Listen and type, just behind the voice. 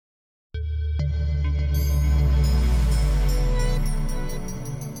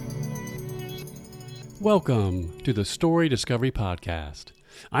Welcome to the Story Discovery Podcast.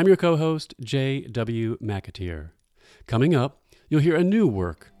 I'm your co-host, J.W. McAteer. Coming up, you'll hear a new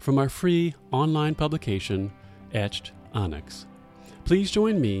work from our free online publication, Etched Onyx. Please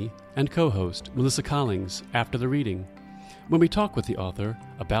join me and co-host Melissa Collings after the reading, when we talk with the author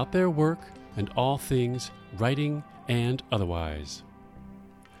about their work and all things writing and otherwise.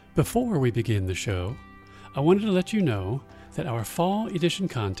 Before we begin the show, I wanted to let you know that our Fall Edition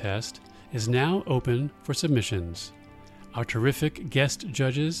contest is now open for submissions. Our terrific guest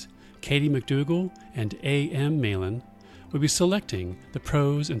judges, Katie McDougall and A.M. Malin, will be selecting the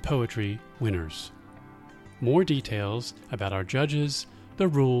prose and poetry winners. More details about our judges, the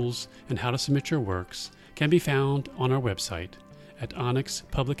rules, and how to submit your works can be found on our website at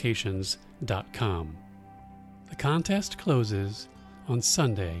onyxpublications.com. The contest closes on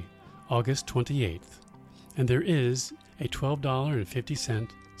Sunday, August 28th, and there is a $12.50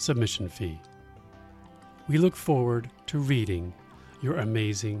 submission fee. We look forward to reading your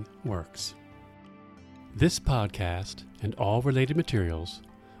amazing works. This podcast and all related materials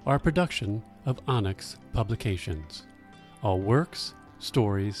are a production of Onyx Publications. All works,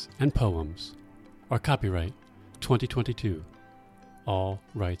 stories, and poems are copyright 2022. All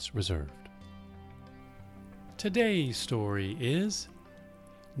rights reserved. Today's story is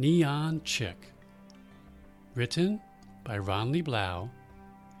Neon Chick, written by Ronley Blau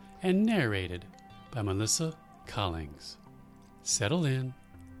and narrated by Melissa Collings. Settle in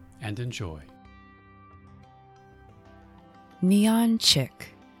and enjoy. Neon Chick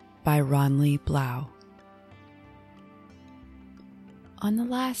by Ronley Blau. On the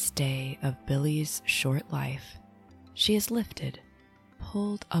last day of Billy's short life, she is lifted,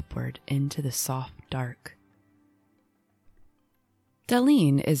 pulled upward into the soft dark.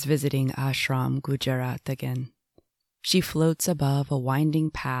 Daleen is visiting Ashram Gujarat again. She floats above a winding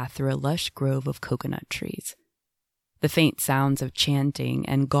path through a lush grove of coconut trees. The faint sounds of chanting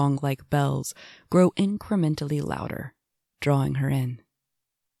and gong-like bells grow incrementally louder, drawing her in.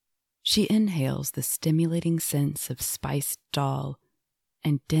 She inhales the stimulating scents of spiced dal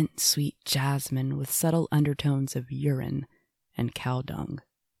and dense sweet jasmine with subtle undertones of urine and cow dung.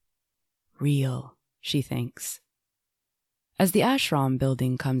 Real, she thinks. As the ashram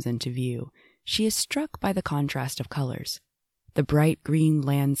building comes into view, she is struck by the contrast of colors. The bright green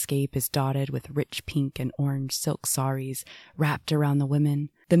landscape is dotted with rich pink and orange silk saris wrapped around the women,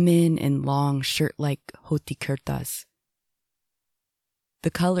 the men in long shirt-like dhoti kurtas. The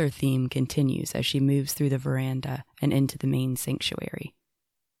color theme continues as she moves through the veranda and into the main sanctuary.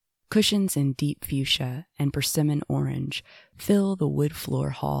 Cushions in deep fuchsia and persimmon orange fill the wood floor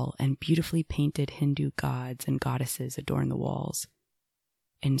hall, and beautifully painted Hindu gods and goddesses adorn the walls.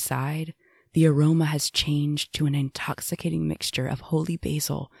 Inside, the aroma has changed to an intoxicating mixture of holy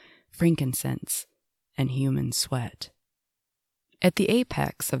basil, frankincense, and human sweat. At the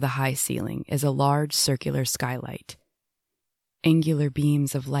apex of the high ceiling is a large circular skylight. Angular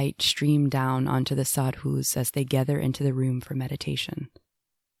beams of light stream down onto the sadhus as they gather into the room for meditation.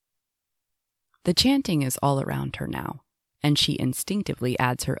 The chanting is all around her now, and she instinctively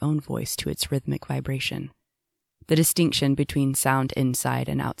adds her own voice to its rhythmic vibration. The distinction between sound inside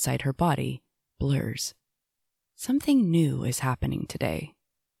and outside her body blurs. Something new is happening today.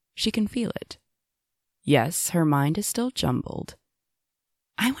 She can feel it. Yes, her mind is still jumbled.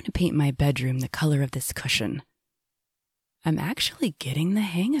 I want to paint my bedroom the color of this cushion. I'm actually getting the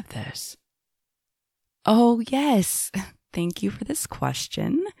hang of this. Oh, yes. Thank you for this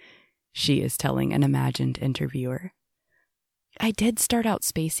question, she is telling an imagined interviewer. I did start out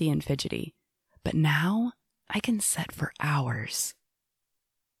spacey and fidgety, but now I can set for hours.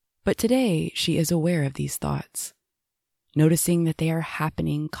 But today she is aware of these thoughts, noticing that they are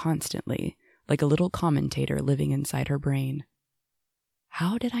happening constantly, like a little commentator living inside her brain.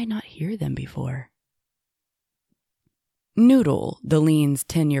 How did I not hear them before? Noodle, Daleen's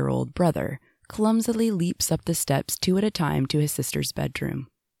 10-year-old brother, clumsily leaps up the steps 2 at a time to his sister's bedroom.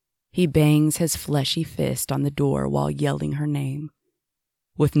 He bangs his fleshy fist on the door while yelling her name.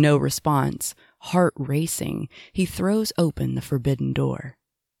 With no response, heart racing, he throws open the forbidden door.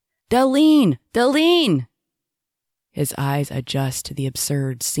 Daleen! Daleen! His eyes adjust to the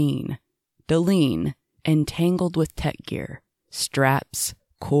absurd scene. Daleen, entangled with tech gear, straps,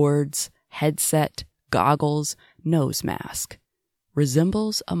 cords, headset, goggles, nose mask,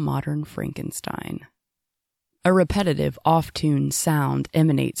 resembles a modern Frankenstein. A repetitive, off-tune sound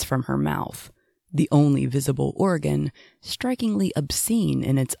emanates from her mouth, the only visible organ strikingly obscene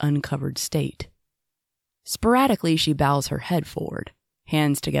in its uncovered state. Sporadically, she bows her head forward,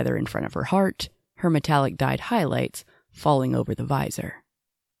 hands together in front of her heart, her metallic dyed highlights falling over the visor.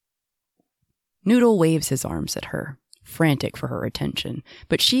 Noodle waves his arms at her, frantic for her attention,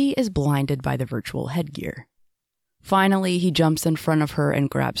 but she is blinded by the virtual headgear. Finally, he jumps in front of her and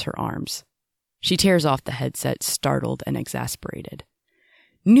grabs her arms. She tears off the headset, startled and exasperated.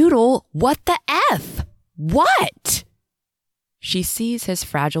 Noodle, what the F? What? She sees his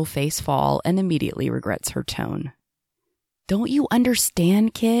fragile face fall and immediately regrets her tone. Don't you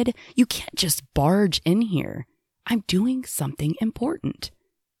understand, kid? You can't just barge in here. I'm doing something important.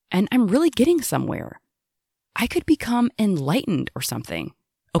 And I'm really getting somewhere. I could become enlightened or something.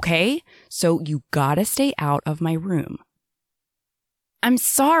 Okay? So you gotta stay out of my room. I'm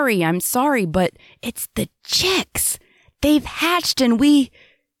sorry, but it's the chicks. They've hatched and we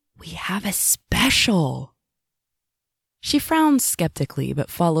have a special. She frowns skeptically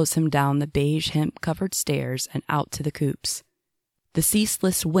but follows him down the beige hemp-covered stairs and out to the coops. The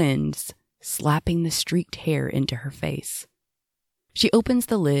ceaseless winds slapping the streaked hair into her face. She opens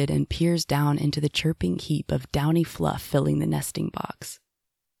the lid and peers down into the chirping heap of downy fluff filling the nesting box.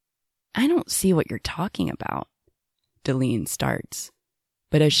 I don't see what you're talking about. Deline starts,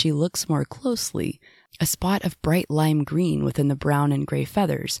 but as she looks more closely, a spot of bright lime green within the brown and gray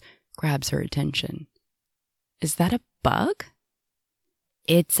feathers grabs her attention. Is that a bug?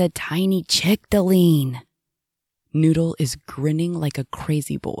 It's a tiny chick, Deline. Noodle is grinning like a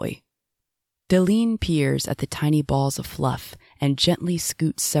crazy boy. Deline peers at the tiny balls of fluff and gently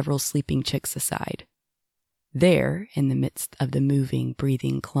scoots several sleeping chicks aside. There, in the midst of the moving,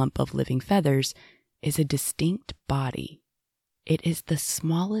 breathing clump of living feathers, is a distinct body. It is the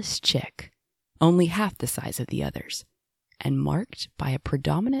smallest chick, only half the size of the others, and marked by a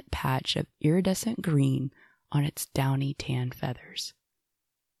predominant patch of iridescent green on its downy tan feathers.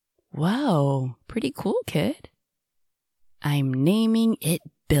 Whoa, pretty cool, kid. I'm naming it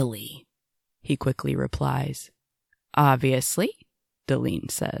Billy, he quickly replies. Obviously, Deline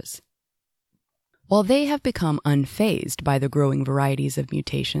says. While they have become unfazed by the growing varieties of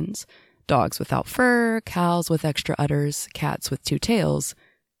mutations, dogs without fur, cows with extra udders, cats with 2 tails,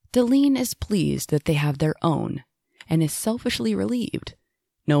 Deline is pleased that they have their own and is selfishly relieved,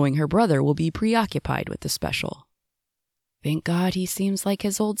 knowing her brother will be preoccupied with the special. Thank God he seems like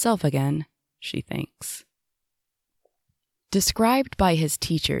his old self again, she thinks. Described by his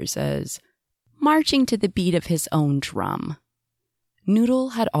teachers as marching to the beat of his own drum,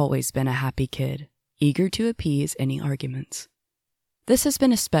 Noodle had always been a happy kid, eager to appease any arguments. This has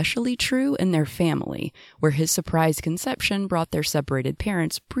been especially true in their family, where his surprise conception brought their separated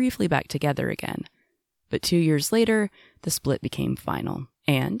parents briefly back together again. But 2 years later, the split became final,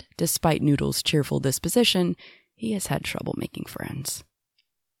 and, despite Noodle's cheerful disposition, he has had trouble making friends.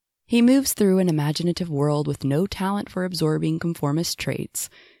 He moves through an imaginative world with no talent for absorbing conformist traits,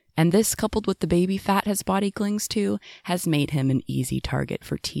 and this, coupled with the baby fat his body clings to, has made him an easy target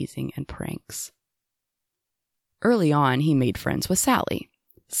for teasing and pranks. Early on, he made friends with Sally.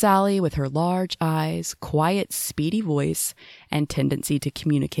 Sally, with her large eyes, quiet, speedy voice, and tendency to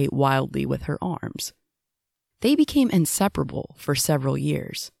communicate wildly with her arms. They became inseparable for several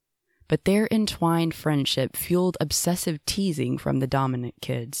years, but their entwined friendship fueled obsessive teasing from the dominant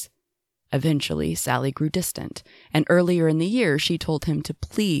kids. Eventually, Sally grew distant, and earlier in the year, she told him to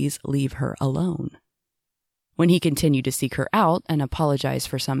please leave her alone. When he continued to seek her out and apologize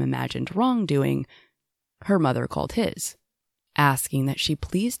for some imagined wrongdoing, her mother called his, asking that she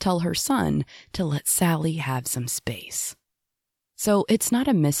please tell her son to let Sally have some space. So it's not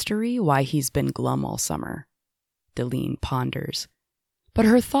a mystery why he's been glum all summer, Deline ponders. But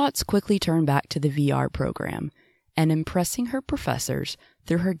her thoughts quickly turn back to the VR program and impressing her professors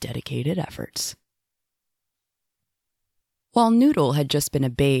through her dedicated efforts. While Noodle had just been a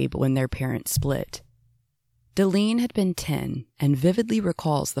babe when their parents split, Deline had been 10 and vividly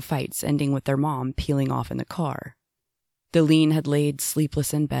recalls the fights ending with their mom peeling off in the car. Deline had laid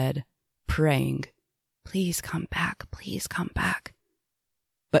sleepless in bed, praying, "Please come back, please come back."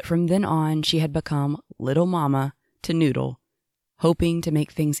 But from then on, she had become Little Mama to Noodle, hoping to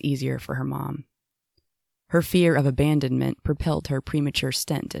make things easier for her mom. Her fear of abandonment propelled her premature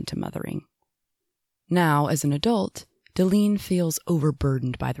stint into mothering. Now, as an adult, Deline feels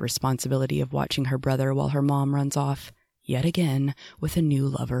overburdened by the responsibility of watching her brother while her mom runs off, yet again, with a new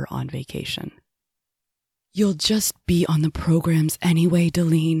lover on vacation. "You'll just be on the programs anyway,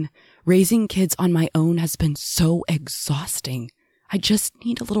 Deline. Raising kids on my own has been so exhausting. I just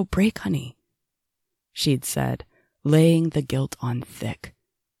need a little break, honey," she'd said, laying the guilt on thick.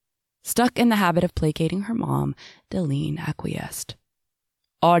 Stuck in the habit of placating her mom, Deline acquiesced.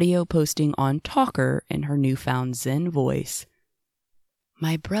 Audio posting on Talker in her newfound Zen voice.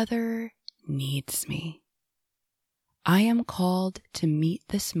 "My brother needs me. I am called to meet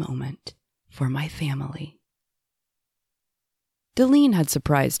this moment for my family. Deline had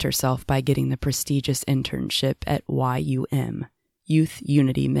surprised herself by getting the prestigious internship at YUM, Youth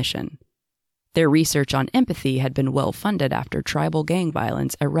Unity Mission. Their research on empathy had been well funded after tribal gang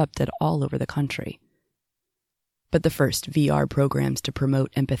violence erupted all over the country. But the first VR programs to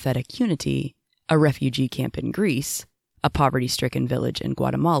promote empathetic unity, a refugee camp in Greece, a poverty-stricken village in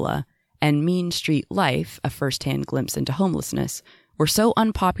Guatemala, and Mean Street Life, a first-hand glimpse into homelessness, were so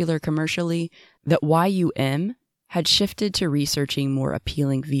unpopular commercially that YUM had shifted to researching more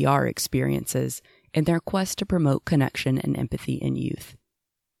appealing VR experiences in their quest to promote connection and empathy in youth.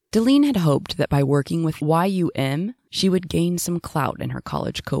 Deline had hoped that by working with YUM, she would gain some clout in her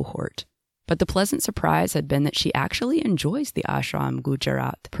college cohort, but the pleasant surprise had been that she actually enjoys the Ashram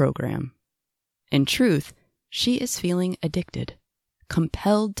Gujarat program. In truth, she is feeling addicted,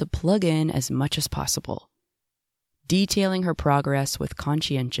 compelled to plug in as much as possible, detailing her progress with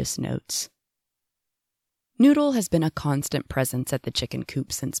conscientious notes. Noodle has been a constant presence at the chicken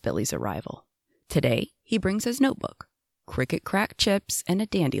coop since Billy's arrival. Today, he brings his notebook, cricket crack chips, and a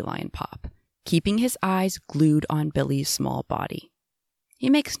dandelion pop, keeping his eyes glued on Billy's small body. He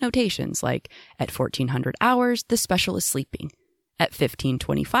makes notations like, at 1400 hours, the special is sleeping. At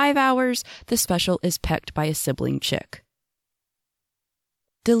 1525 hours, the special is pecked by a sibling chick.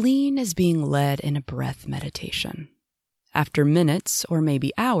 Deline is being led in a breath meditation. After minutes, or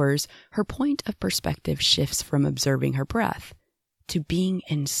maybe hours, her point of perspective shifts from observing her breath to being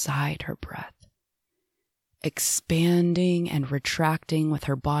inside her breath, expanding and retracting with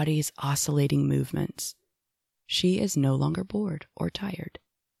her body's oscillating movements. She is no longer bored or tired.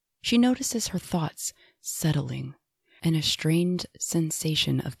 She notices her thoughts settling, and a strange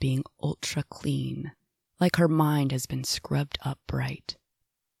sensation of being ultra clean, like her mind has been scrubbed up bright.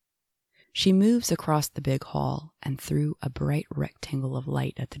 She moves across the big hall and through a bright rectangle of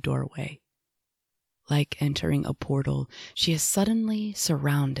light at the doorway. Like entering a portal, she is suddenly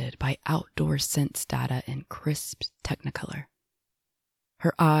surrounded by outdoor sense data in crisp technicolor.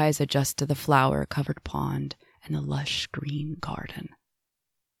 Her eyes adjust to the flower-covered pond and the lush green garden.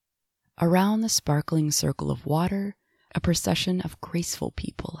 Around the sparkling circle of water, a procession of graceful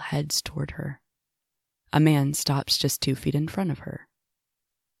people heads toward her. A man stops just 2 feet in front of her.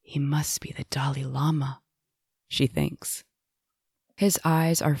 He must be the Dalai Lama, she thinks. His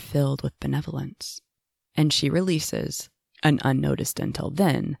eyes are filled with benevolence, and she releases, an unnoticed until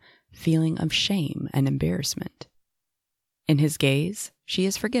then, feeling of shame and embarrassment. In his gaze, she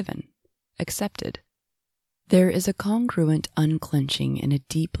is forgiven, accepted. There is a congruent unclenching in a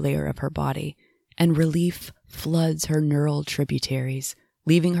deep layer of her body, and relief floods her neural tributaries,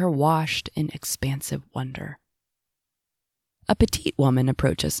 leaving her washed in expansive wonder. A petite woman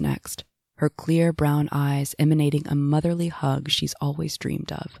approaches next, her clear brown eyes emanating a motherly hug she's always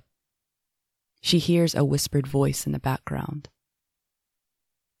dreamed of. She hears a whispered voice in the background.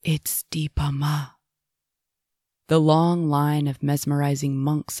 It's Dipa Ma. The long line of mesmerizing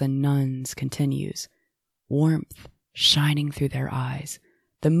monks and nuns continues, warmth shining through their eyes,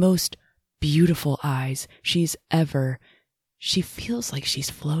 the most beautiful eyes she feels like she's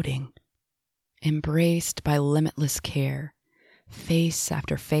floating, embraced by limitless care. Face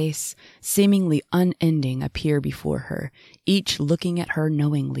after face, seemingly unending, appear before her, each looking at her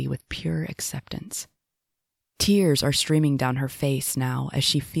knowingly with pure acceptance. Tears are streaming down her face now as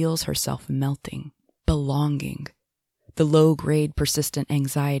she feels herself melting, belonging, the low-grade persistent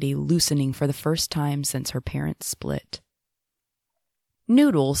anxiety loosening for the first time since her parents split.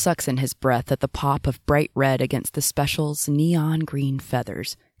 Noodle sucks in his breath at the pop of bright red against the special's neon green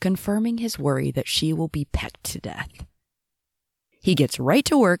feathers, confirming his worry that she will be pecked to death. He gets right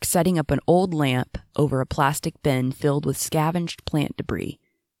to work setting up an old lamp over a plastic bin filled with scavenged plant debris,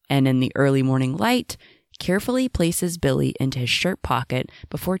 and in the early morning light, carefully places Billy into his shirt pocket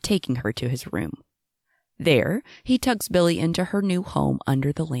before taking her to his room. There, he tucks Billy into her new home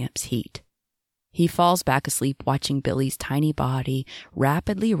under the lamp's heat. He falls back asleep watching Billy's tiny body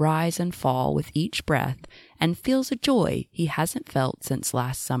rapidly rise and fall with each breath and feels a joy he hasn't felt since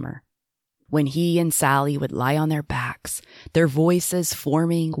last summer, when he and Sally would lie on their backs, their voices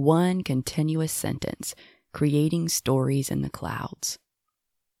forming one continuous sentence, creating stories in the clouds.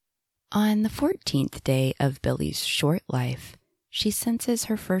 On the 14th day of Billy's short life, she senses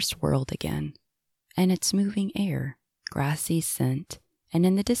her first world again, and its moving air, grassy scent, and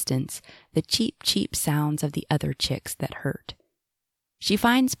in the distance, the cheep sounds of the other chicks that hurt. She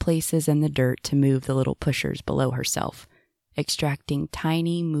finds places in the dirt to move the little pushers below herself, extracting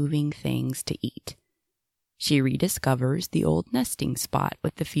tiny moving things to eat. She rediscovers the old nesting spot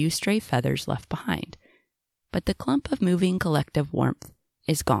with the few stray feathers left behind, but the clump of moving collective warmth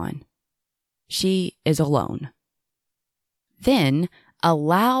is gone. She is alone. Then, a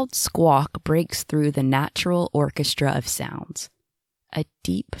loud squawk breaks through the natural orchestra of sounds. A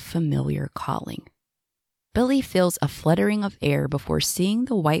deep, familiar calling. Billy feels a fluttering of air before seeing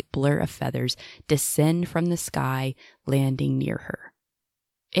the white blur of feathers descend from the sky, landing near her.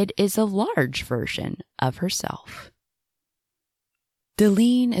 It is a large version of herself.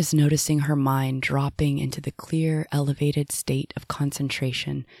 Deline is noticing her mind dropping into the clear, elevated state of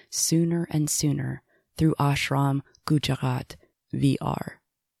concentration sooner and sooner through Ashram Gujarat VR.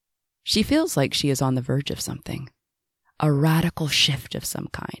 She feels like she is on the verge of something, a radical shift of some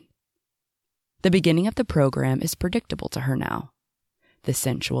kind. The beginning of the program is predictable to her now. The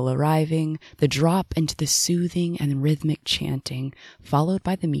sensual arriving, the drop into the soothing and rhythmic chanting, followed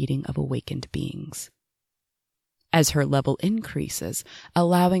by the meeting of awakened beings. As her level increases,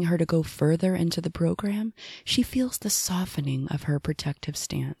 allowing her to go further into the program, she feels the softening of her protective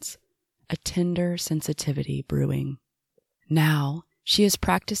stance, a tender sensitivity brewing. Now, she is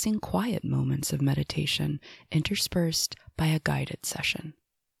practicing quiet moments of meditation interspersed by a guided session.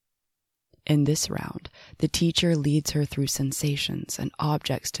 In this round, the teacher leads her through sensations and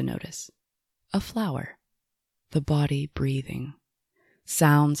objects to notice. A flower, the body breathing,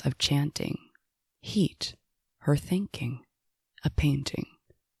 sounds of chanting, heat, her thinking, a painting.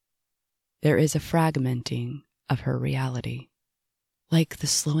 There is a fragmenting of her reality, like the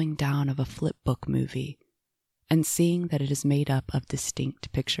slowing down of a flipbook movie, and seeing that it is made up of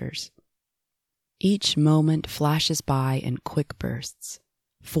distinct pictures. Each moment flashes by in quick bursts,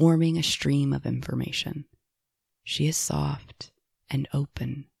 forming a stream of information. She is soft and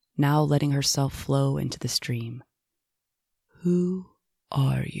open, now letting herself flow into the stream. Who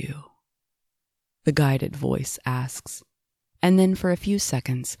are you? The guided voice asks, and then for a few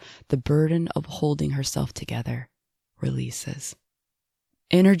seconds, the burden of holding herself together releases.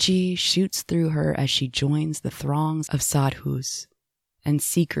 Energy shoots through her as she joins the throngs of sadhus and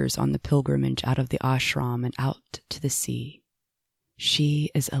seekers on the pilgrimage out of the ashram and out to the sea.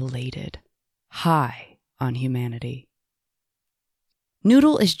 She is elated, high on humanity.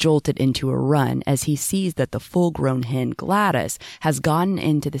 Noodle is jolted into a run as he sees that the full-grown hen Gladys has gotten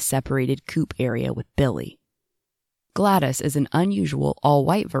into the separated coop area with Billy. Gladys is an unusual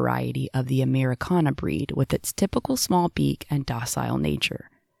all-white variety of the Americana breed with its typical small beak and docile nature.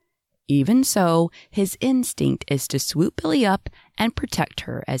 Even so, his instinct is to swoop Billy up and protect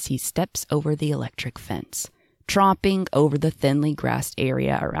her as he steps over the electric fence, tromping over the thinly grassed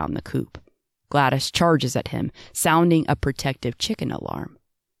area around the coop. Gladys charges at him, sounding a protective chicken alarm.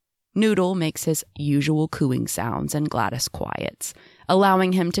 Noodle makes his usual cooing sounds and Gladys quiets,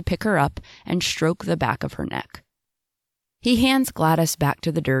 allowing him to pick her up and stroke the back of her neck. He hands Gladys back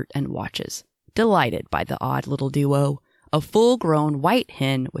to the dirt and watches, delighted by the odd little duo, a full-grown white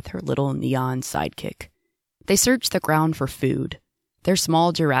hen with her little neon sidekick. They search the ground for food, their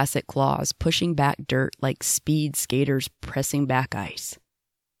small Jurassic claws pushing back dirt like speed skaters pressing back ice.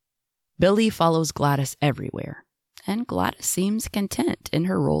 Billy follows Gladys everywhere, and Gladys seems content in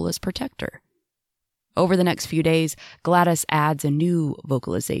her role as protector. Over the next few days, Gladys adds a new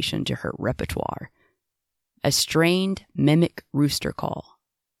vocalization to her repertoire, a strained mimic rooster call.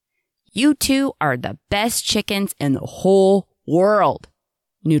 "You two are the best chickens in the whole world,"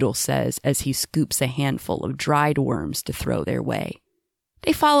 Noodle says as he scoops a handful of dried worms to throw their way.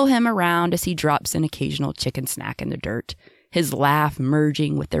 They follow him around as he drops an occasional chicken snack in the dirt, his laugh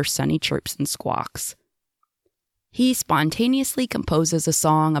merging with their sunny chirps and squawks. He spontaneously composes a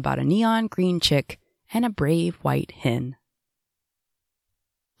song about a neon green chick and a brave white hen.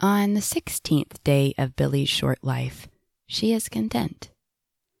 On the 16th day of Billy's short life, she is content.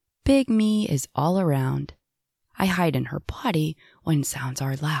 Big Me is all around. I hide in her body when sounds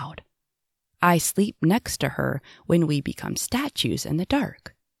are loud. I sleep next to her when we become statues in the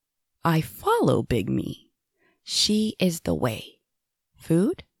dark. I follow Big Me. She is the way.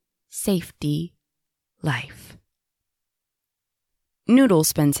 Food, safety, life. Noodle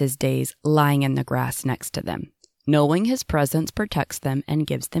spends his days lying in the grass next to them, knowing his presence protects them and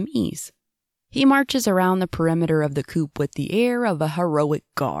gives them ease. He marches around the perimeter of the coop with the air of a heroic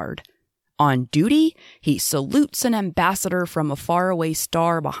guard. On duty, he salutes an ambassador from a faraway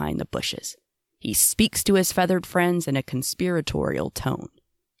star behind the bushes. He speaks to his feathered friends in a conspiratorial tone.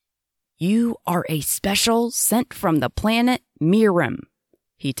 "You are a special sent from the planet Miram,"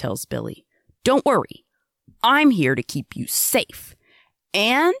 he tells Billy. "Don't worry. I'm here to keep you safe.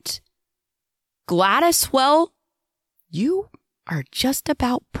 And Gladys, well, you are just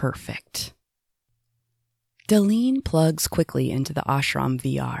about perfect." Deline plugs quickly into the ashram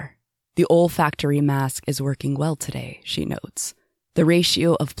VR. The olfactory mask is working well today, she notes. The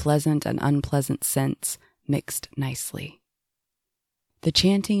ratio of pleasant and unpleasant scents mixed nicely. The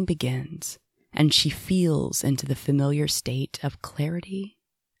chanting begins, and she feels into the familiar state of clarity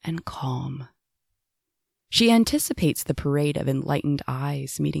and calm. She anticipates the parade of enlightened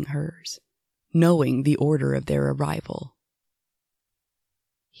eyes meeting hers, knowing the order of their arrival.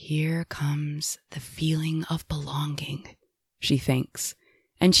 Here comes the feeling of belonging, she thinks,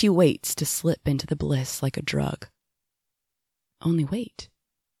 and she waits to slip into the bliss like a drug. Only wait,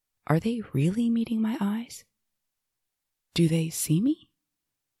 are they really meeting my eyes? Do they see me?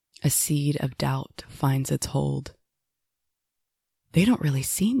 A seed of doubt finds its hold. They don't really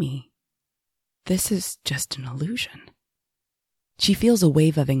see me. This is just an illusion. She feels a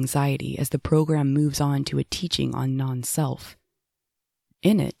wave of anxiety as the program moves on to a teaching on non-self.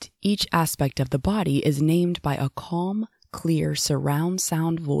 In it, each aspect of the body is named by a calm, clear surround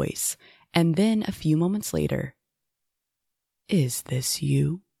sound voice, and then a few moments later, is this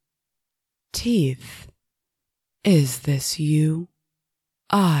you? Teeth, is this you?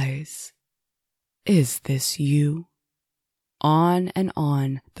 Eyes, is this you? On and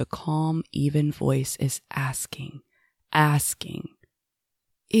on, the calm, even voice is asking.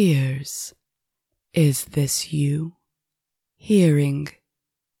 Ears, is this you? Hearing,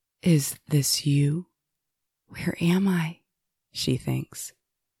 is this you? Where am I? She thinks.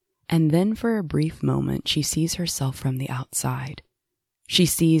 And then for a brief moment, she sees herself from the outside. She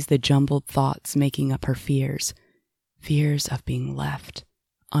sees the jumbled thoughts making up her fears. Fears of being left,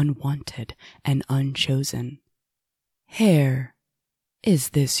 unwanted, and unchosen. Hair, is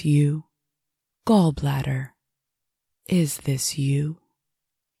this you? Gallbladder, is this you?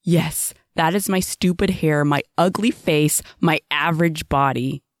 Yes, that is my stupid hair, my ugly face, my average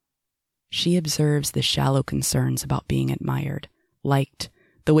body. She observes the shallow concerns about being admired, liked,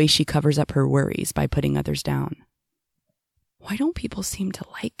 the way she covers up her worries by putting others down. Why don't people seem to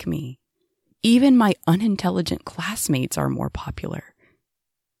like me? Even my unintelligent classmates are more popular.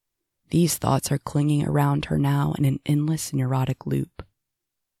 These thoughts are clinging around her now in an endless neurotic loop.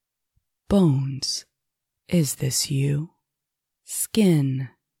 Bones, is this you? Skin,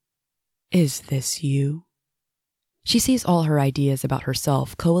 is this you? She sees all her ideas about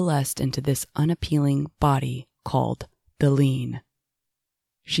herself coalesced into this unappealing body called Deline.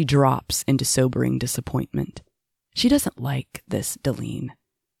 She drops into sobering disappointment. She doesn't like this Deline.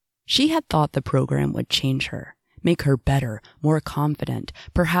 She had thought the program would change her, make her better, more confident,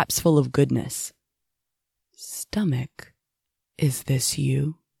 perhaps full of goodness. Stomach, is this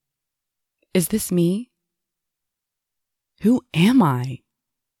you? Is this me? Who am I?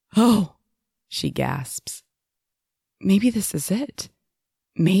 Oh, she gasps. Maybe this is it.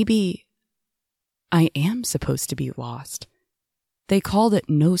 Maybe I am supposed to be lost. They called it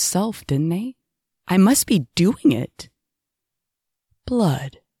no self, didn't they? I must be doing it.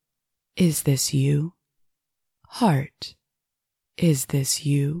 Blood, is this you? Heart, is this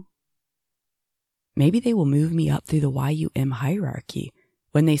you? Maybe they will move me up through the YUM hierarchy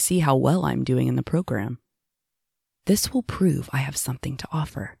when they see how well I'm doing in the program. This will prove I have something to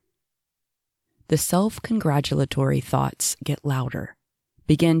offer. The self-congratulatory thoughts get louder,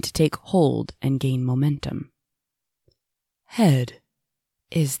 begin to take hold and gain momentum. Head,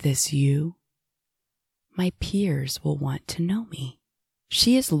 is this you? My peers will want to know me.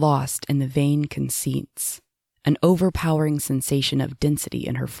 She is lost in the vain conceits, an overpowering sensation of density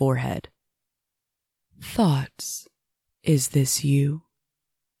in her forehead. Thoughts, is this you?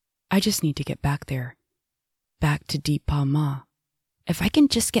 I just need to get back there, back to Dipa Ma. If I can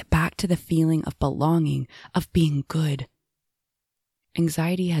just get back to the feeling of belonging, of being good.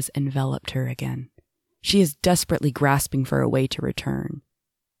 Anxiety has enveloped her again. She is desperately grasping for a way to return.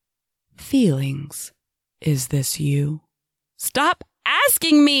 Feelings, is this you? Stop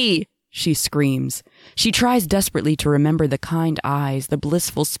asking me! She screams. She tries desperately to remember the kind eyes, the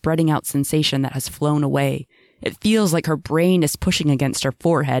blissful spreading out sensation that has flown away. It feels like her brain is pushing against her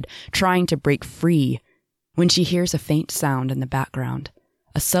forehead, trying to break free, when she hears a faint sound in the background,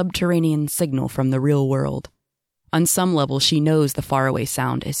 a subterranean signal from the real world. On some level, she knows the faraway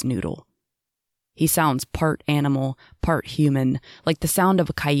sound is Noodle. He sounds part animal, part human, like the sound of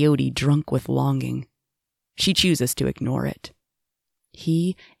a coyote drunk with longing. She chooses to ignore it.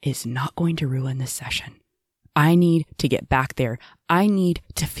 He is not going to ruin this session. I need to get back there. I need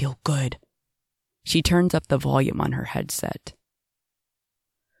to feel good. She turns up the volume on her headset.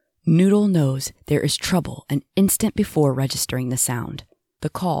 Noodle knows there is trouble an instant before registering the sound. The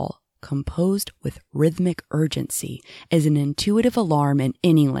call, composed with rhythmic urgency, is an intuitive alarm in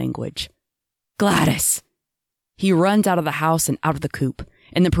any language. Gladys! He runs out of the house and out of the coop.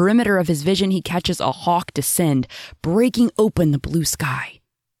 In the perimeter of his vision, he catches a hawk descend, breaking open the blue sky.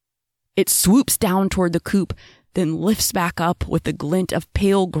 It swoops down toward the coop, then lifts back up with the glint of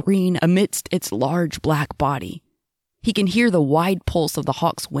pale green amidst its large black body. He can hear the wide pulse of the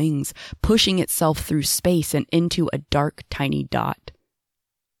hawk's wings pushing itself through space and into a dark, tiny dot.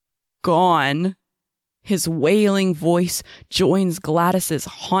 Gone. His wailing voice joins Gladys's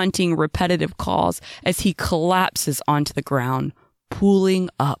haunting, repetitive calls as he collapses onto the ground, pooling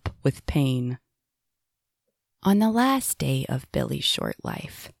up with pain. On the last day of Billy's short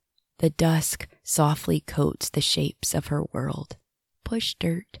life, the dusk softly coats the shapes of her world. Push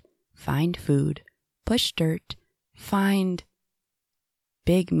dirt, find food. Push dirt, find.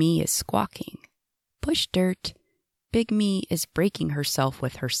 Big Me is squawking. Push dirt. Big Me is breaking herself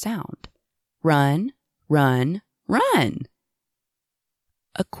with her sound. Run, run, run.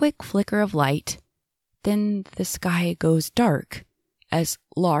 A quick flicker of light, then the sky goes dark as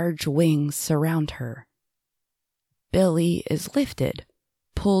large wings surround her. Billy is lifted,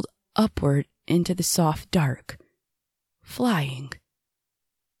 pulled upward into the soft dark, flying.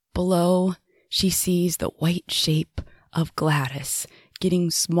 Below, she sees the white shape of Gladys getting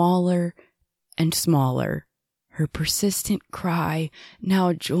smaller and smaller, her persistent cry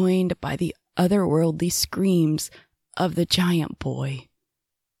now joined by the otherworldly screams of the giant boy.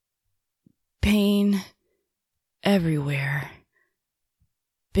 Pain everywhere.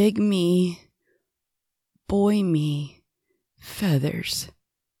 Big Me, boy me, feathers,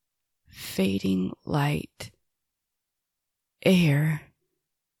 fading light, air,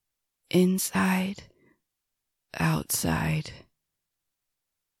 inside, outside.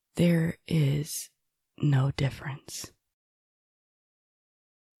 There is no difference.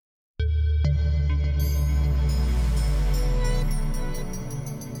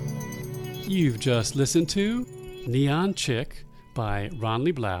 You've just listened to Neon Chick by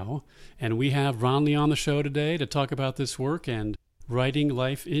Ronly Blau, and we have Ronly on the show today to talk about this work and writing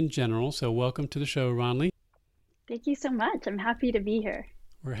life in general. So welcome to the show, Ronly. Thank you so much. I'm happy to be here.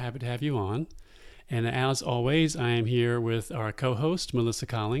 We're happy to have you on. And as always, I am here with our co-host, Melissa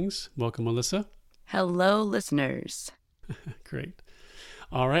Collings. Welcome, Melissa. Hello, listeners. Great.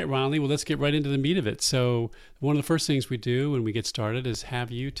 All right, Ronly, well, let's get right into the meat of it. So one of the first things we do when we get started is have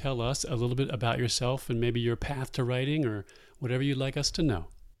you tell us a little bit about yourself and maybe your path to writing or whatever you'd like us to know.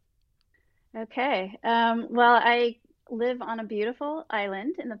 Okay. Well, I live on a beautiful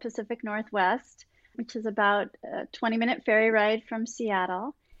island in the Pacific Northwest, which is about a 20-minute ferry ride from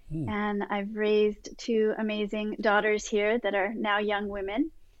Seattle. And I've raised two amazing daughters here that are now young women.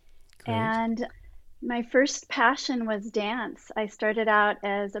 Great. And my first passion was dance. I started out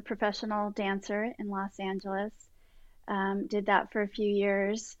as a professional dancer in Los Angeles, did that for a few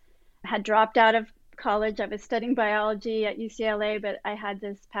years, had dropped out of college. I was studying biology at UCLA, but I had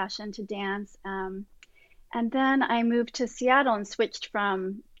this passion to dance. And then I moved to Seattle and switched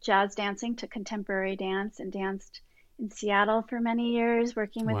from jazz dancing to contemporary dance and danced in Seattle for many years,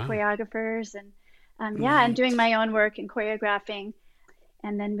 working with choreographers and and doing my own work and choreographing.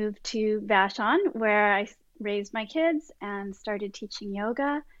 And then moved to Vashon, where I raised my kids and started teaching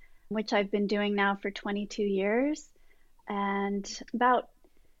yoga, which I've been doing now for 22 years. And about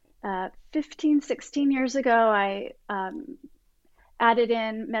 15, 16 years ago, I added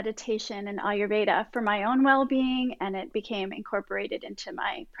in meditation and Ayurveda for my own well-being, and it became incorporated into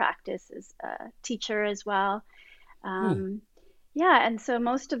my practice as a teacher as well. And so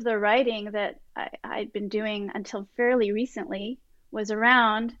most of the writing that I'd been doing until fairly recently was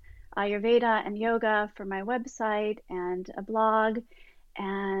around Ayurveda and yoga for my website and a blog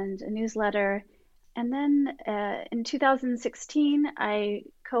and a newsletter. And then in 2016, I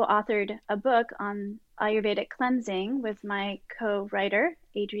co-authored a book on Ayurvedic cleansing with my co-writer,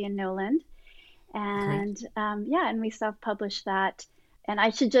 Adrienne Noland. And and we self-published that. And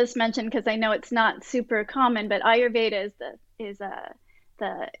I should just mention, because I know it's not super common, but Ayurveda is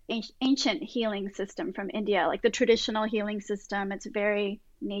the ancient healing system from India, like the traditional healing system. It's very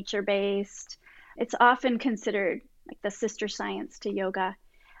nature-based. It's often considered like the sister science to yoga.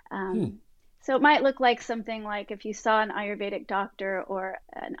 So it might look like something like if you saw an Ayurvedic doctor or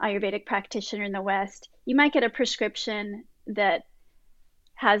an Ayurvedic practitioner in the West, you might get a prescription that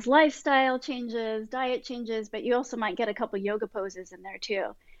has lifestyle changes, diet changes, but you also might get a couple yoga poses in there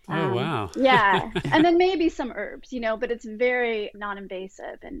too. Oh, wow. Yeah. And then maybe some herbs, but it's very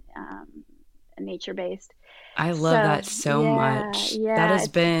non-invasive and nature-based. I love that so much. Yeah. That has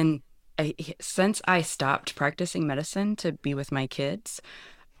been, since I stopped practicing medicine to be with my kids,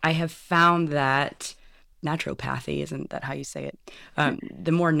 I have found that naturopathy, isn't that how you say it?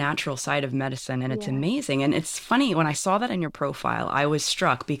 The more natural side of medicine. And it's amazing. And it's funny, when I saw that in your profile, I was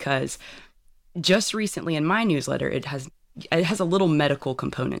struck because just recently in my newsletter, it has a little medical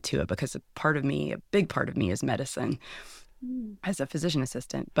component to it, because a big part of me is medicine as a physician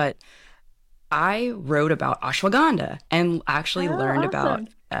assistant. But I wrote about ashwagandha and actually learned about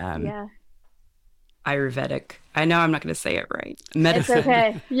Ayurvedic. I know I'm not going to say it right. Medicine. It's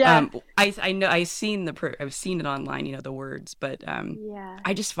okay. Yeah. I know I've seen it online, the words, but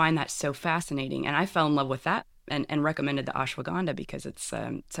I just find that so fascinating, and I fell in love with that and recommended the ashwagandha because it's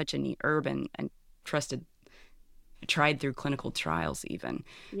such a neat herb and trusted, tried through clinical trials even.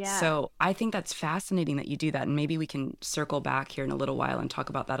 Yeah. So I think that's fascinating that you do that, and maybe we can circle back here in a little while and talk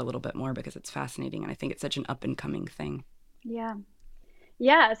about that a little bit more, because it's fascinating and I think it's such an up and coming thing. Yeah.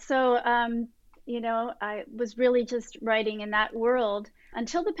 Yeah. So, I was really just writing in that world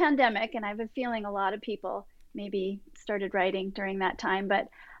until the pandemic, and I have a feeling a lot of people maybe started writing during that time. But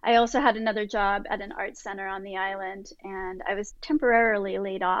I also had another job at an art center on the island, and I was temporarily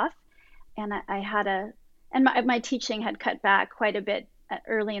laid off, and my teaching had cut back quite a bit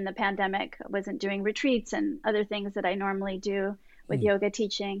early in the pandemic. I wasn't doing retreats and other things that I normally do with yoga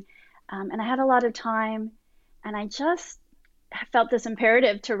teaching, and I had a lot of time, and I just felt this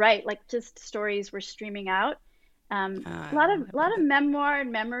imperative to write. Like, just stories were streaming out. A lot of memoir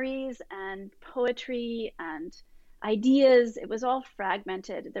and memories and poetry and ideas. It was all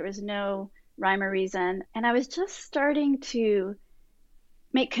fragmented. There was no rhyme or reason. And I was just starting to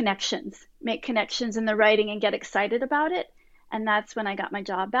make connections in the writing and get excited about it. And that's when I got my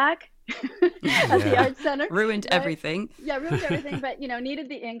job back at the art center. Ruined everything. Yeah, ruined everything, but needed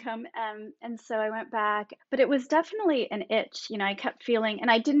the income. And so I went back, but it was definitely an itch. I kept feeling, and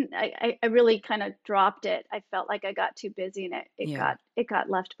I really kind of dropped it. I felt like I got too busy, and it got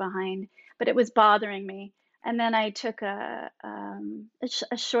left behind, but it was bothering me. And then I took a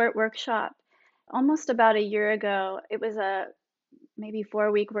short workshop almost about a year ago. It was a maybe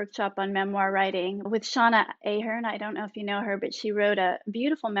 4-week workshop on memoir writing with Shauna Ahern. I don't know if you know her, but she wrote a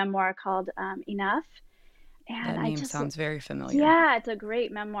beautiful memoir called Enough. And that name sounds very familiar. Yeah, it's a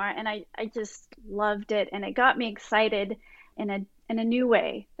great memoir, and I just loved it, and it got me excited in a new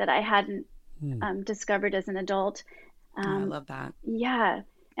way that I hadn't discovered as an adult. I love that. Yeah.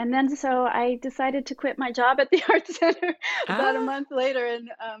 And then so I decided to quit my job at the art center about a month later,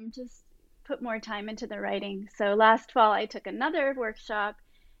 and just put more time into the writing. So last fall I took another workshop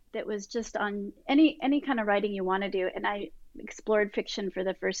that was just on any kind of writing you want to do, and I explored fiction for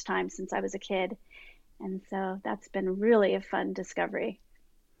the first time since I was a kid. And so that's been really a fun discovery.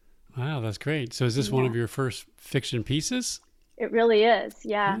 Wow, that's great. So is this one of your first fiction pieces? It really is.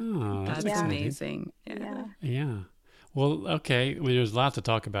 Yeah. Oh, that's amazing. Yeah. Well, okay. I mean, there's lots to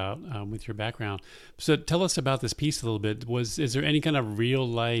talk about with your background. So tell us about this piece a little bit. Is there any kind of real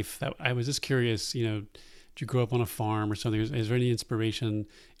life that I was just curious, did you grow up on a farm or something? Is there any inspiration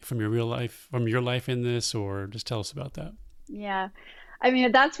from your life in this, or just tell us about that? Yeah. I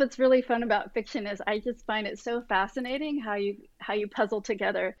mean, that's what's really fun about fiction, is I just find it so fascinating how you puzzle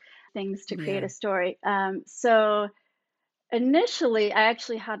together things to create a story. So initially, I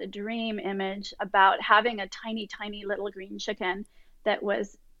actually had a dream image about having a tiny, tiny little green chicken that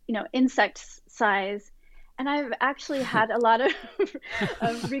was, insect size. And I've actually had a lot of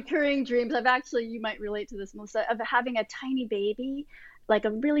recurring dreams. You might relate to this, Melissa, of having a tiny baby, like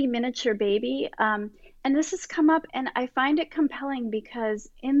a really miniature baby. And this has come up, and I find it compelling because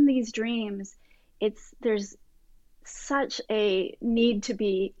in these dreams, there's such a need to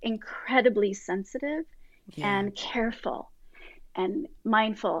be incredibly sensitive and careful and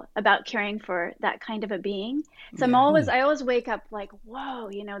mindful about caring for that kind of a being. So I always wake up like,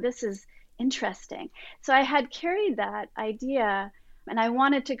 whoa, this is interesting. So I had carried that idea, and I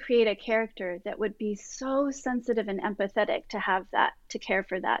wanted to create a character that would be so sensitive and empathetic to care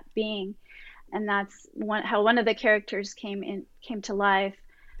for that being. And that's how one of the characters came to life.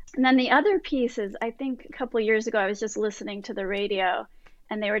 And then the other piece is, I think a couple of years ago, I was just listening to the radio,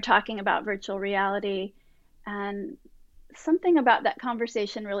 and they were talking about virtual reality, and something about that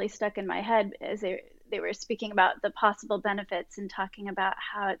conversation really stuck in my head as they were speaking about the possible benefits and talking about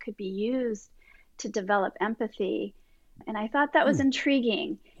how it could be used to develop empathy. And I thought that was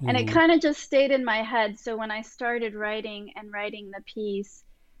intriguing. And it kind of just stayed in my head. So when I started writing the piece,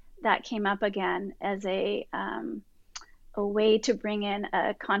 that came up again as a way to bring in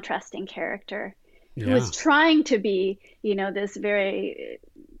a contrasting character who was trying to be, this very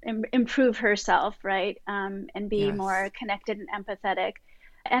improve herself, right? And be more connected and empathetic.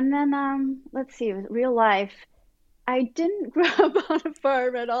 And then let's see, real life. I didn't grow up on a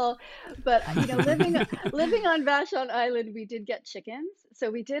farm at all, but living on Vashon Island, we did get chickens. So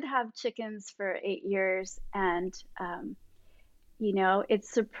we did have chickens for 8 years, and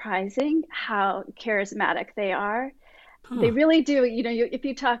it's surprising how charismatic they are. They Huh. really do. If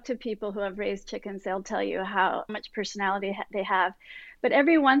you talk to people who have raised chickens, they'll tell you how much personality they have. But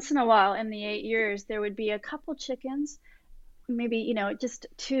every once in a while, in the 8 years, there would be a couple chickens, maybe just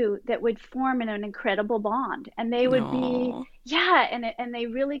two, that would form an incredible bond, and they would be, No. yeah, and they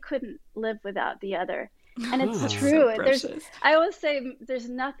really couldn't live without the other. And it's That's Huh. so true. There's precious. I always say there's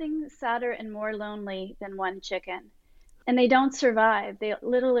nothing sadder and more lonely than one chicken, and they don't survive. They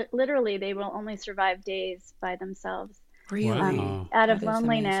literally they will only survive days by themselves, Really? Wow. out of That is loneliness.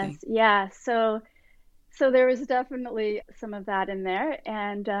 amazing. Yeah, so there was definitely some of that in there.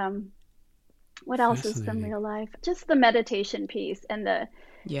 And what else is from Fascinating. real life? Just the meditation piece and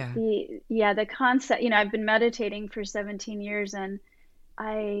Yeah. the concept. I've been meditating for 17 years, and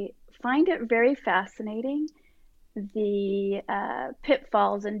I find it very fascinating, the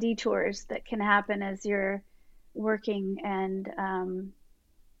pitfalls and detours that can happen as you're working and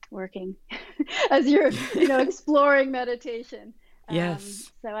working as you're exploring meditation.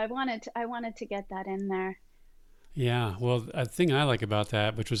 Yes. So I wanted to get that in there. Yeah. Well, a thing I like about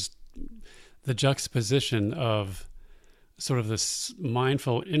that, which was the juxtaposition of sort of this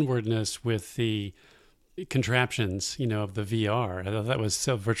mindful inwardness with the contraptions, of the VR. I thought that was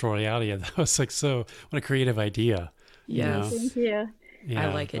so virtual reality. That was like so, what a creative idea, you Oh, know? Yes. thank you. I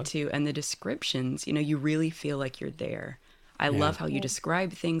Yeah. like it too. And the descriptions, you really feel like you're there. I Yeah. love how you Yeah.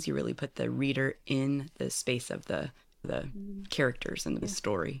 describe things. You really put the reader in the space of the characters and the Yeah.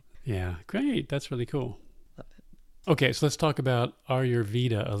 story. Yeah. Great. That's really cool. Love it. Okay. So let's talk about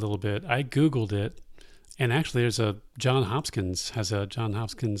Ayurveda a little bit. I Googled it. And actually, John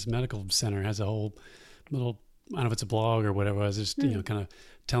Hopkins Medical Center has a whole little, I don't know if it's a blog or whatever. I was just, kind of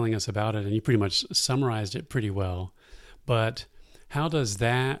telling us about it, and you pretty much summarized it pretty well. But how does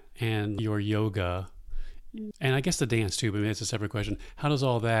that and your yoga, and I guess the dance too, but maybe it's a separate question. How does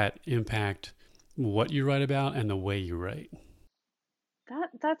all that impact what you write about and the way you write?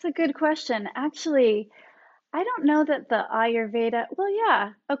 That's a good question. Actually, I don't know that the Ayurveda. Well,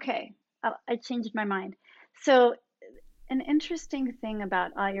 yeah. Okay. I changed my mind. So, an interesting thing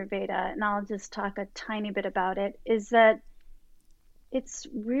about Ayurveda, and I'll just talk a tiny bit about it, is that it's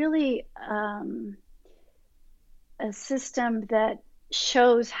really a system that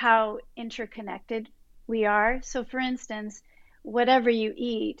shows how interconnected we are. So, for instance, whatever you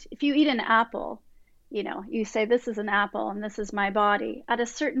eat, if you eat an apple, you say, this is an apple and this is my body. At a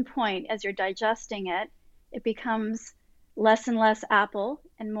certain point, as you're digesting it, it becomes less and less apple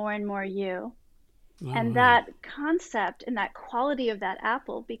and more you. Oh, And wow. that concept and that quality of that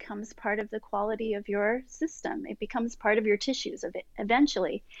apple becomes part of the quality of your system. It becomes part of your tissues of it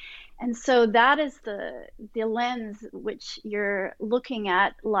eventually. And so that is the lens which you're looking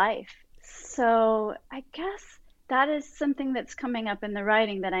at life. So I guess that is something that's coming up in the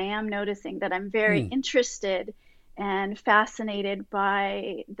writing that I am noticing, that I'm very Hmm. interested and fascinated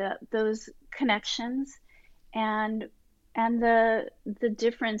by those connections, and the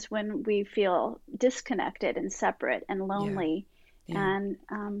difference when we feel disconnected and separate and Yeah. lonely. Yeah. And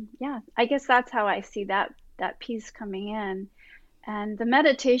yeah, I guess that's how I see that piece coming in. And the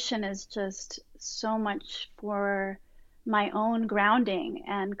meditation is just so much for my own grounding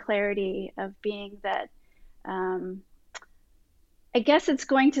and clarity of being, that um, I guess it's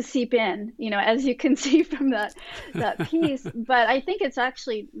going to seep in, as you can see from that piece. But I think it's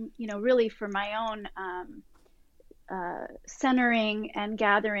actually, really for my own centering and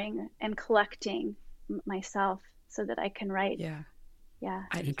gathering and collecting myself so that I can write. Yeah. Yeah.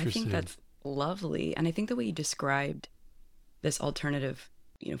 I think Interesting. that's lovely. And I think the way you described this alternative,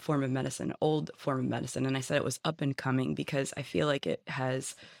 form of medicine, old form of medicine, and I said it was up and coming because I feel like it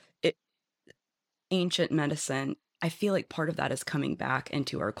ancient medicine. I feel like part of that is coming back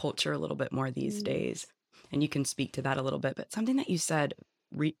into our culture a little bit more these Mm, days. And you can speak to that a little bit, but something that you said,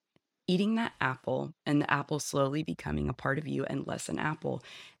 eating that apple and the apple slowly becoming a part of you and less an apple.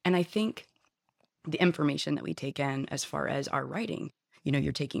 And I think the information that we take in as far as our writing,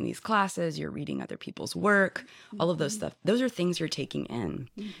 you're taking these classes, you're reading other people's work, all of those mhm, stuff, those are things you're taking in,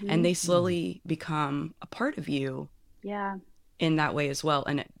 and mhm. they Hmm. slowly become a part of you Yeah. in that way as well.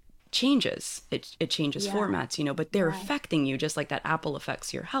 And it changes Yeah. formats, but they're Right. affecting you just like that apple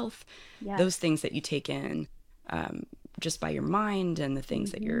affects your health. Those Yes. things that you take in, um, just by your mind, and the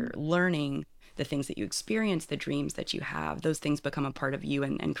things that Hmm. you're learning, the things that you experience, the dreams that you have, those things become a part of you,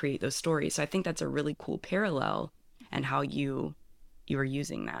 and create those stories. So I think that's a really cool parallel, and how you are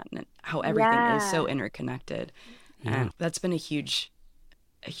using that, and how everything is Yeah. so interconnected. Yeah. And that's been a huge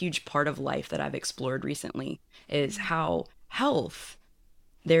part of life that I've explored recently, is how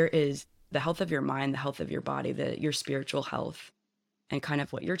there is the health of your mind, the health of your body, your spiritual health, and kind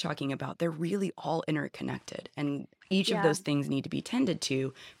of what you're talking about. They're really all interconnected, and each of those things need to be tended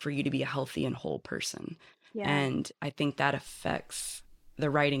to for you to be a healthy and whole person. Yeah. And I think that affects the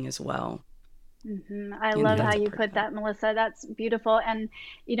writing as well. I love how you put that, Melissa. That's beautiful. And,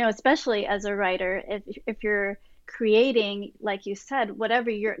 especially as a writer, if you're creating, like you said, whatever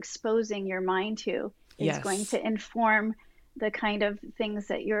you're exposing your mind to is going to inform the kind of things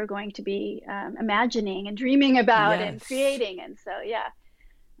that you're going to be imagining and dreaming about and creating. And so,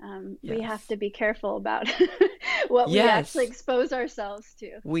 we have to be careful about what we actually expose ourselves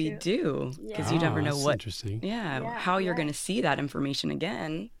to. We do, because you never know what, interesting. How you're going to see that information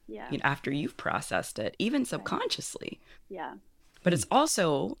again after you've processed it, even subconsciously. Yeah. But it's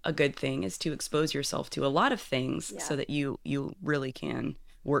also a good thing is to expose yourself to a lot of things so that you really can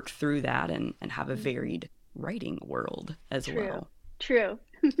work through that and have a varied writing world as well. True.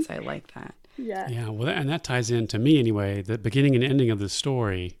 So I like that. Yeah. Well, and that ties in, to me anyway, the beginning and ending of the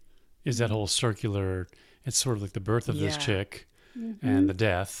story is that whole circular, it's sort of like the birth of this chick and the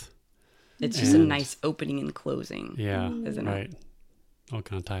death. It's just a nice opening and closing. Yeah. Isn't it? All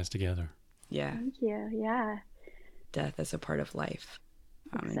kind of ties together. Yeah. Thank you. Yeah. Death as a part of life.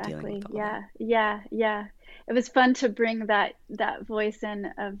 And dealing Exactly. with all Yeah. that. Yeah. It was fun to bring that voice in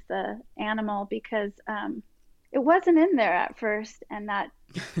of the animal, because it wasn't in there at first, and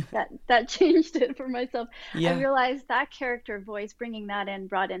that changed it for myself. I realized that character voice, bringing that in,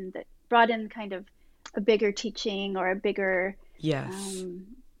 brought in kind of a bigger teaching or a bigger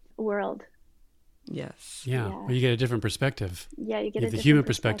world. Yes. Yeah. Well, you get a different perspective. Yeah, you get the human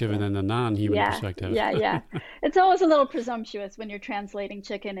perspective and then the non-human perspective. Yeah. It's always a little presumptuous when you're translating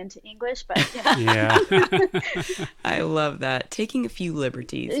chicken into English, but Yeah. I love that. Taking a few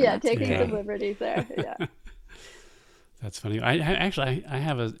liberties. Yeah, taking some liberties there. Yeah. That's funny. I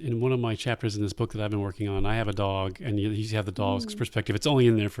have in one of my chapters in this book that I've been working on, I have a dog, and you have the dog's perspective. It's only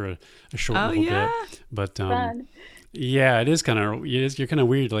in there for a short little bit, but fun. Yeah, it is kind of. You're kind of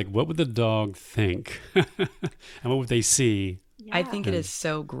weird. Like, what would the dog think, and what would they see? Yeah. I think it is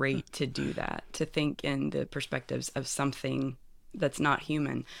so great to do that, to think in the perspectives of something that's not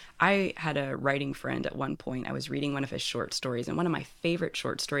human. I had a writing friend at one point. I was reading one of his short stories, and one of my favorite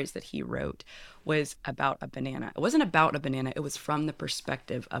short stories that he wrote was about a banana. It wasn't about a banana. It was from the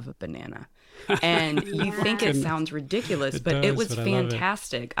perspective of a banana. And you think it sounds ridiculous, but it was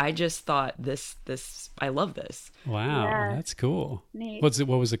fantastic. I just thought I love this. Wow, that's cool. Neat.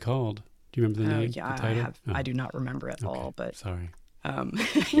 What was it called? Do you remember the name? Yeah, the title? I do not remember at all, but sorry.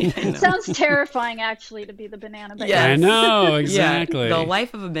 It sounds terrifying, actually, to be the banana. But I know, exactly. The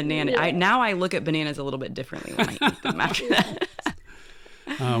life of a banana. Now I look at bananas a little bit differently when I eat them after that.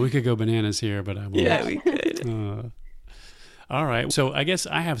 We could go bananas here, but I won't. Yeah, we could. All right. So I guess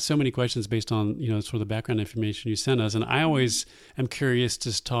I have so many questions based on, sort of the background information you sent us. And I always am curious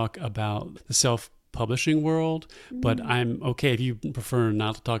to talk about the self-publishing world, but I'm okay if you prefer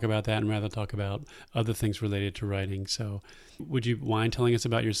not to talk about that and rather talk about other things related to writing. So would you mind telling us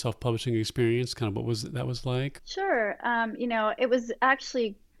about your self-publishing experience, kind of what that was like? Sure. It was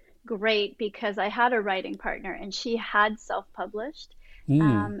actually great because I had a writing partner and she had self-published.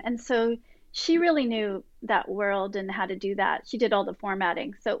 And so she really knew that world and how to do that. She did all the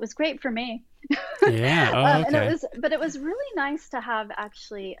formatting. So it was great for me. Yeah. Oh, okay. But it was really nice to have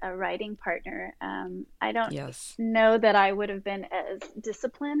actually a writing partner. I don't know that I would have been as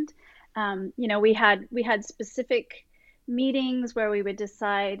disciplined. We had specific meetings where we would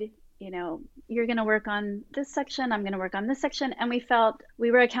decide, you're going to work on this section, I'm going to work on this section. And we felt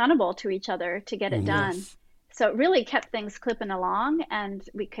we were accountable to each other to get it done. So it really kept things clipping along, and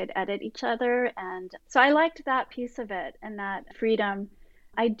we could edit each other. And so I liked that piece of it and that freedom.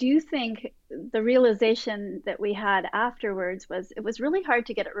 I do think the realization that we had afterwards was it was really hard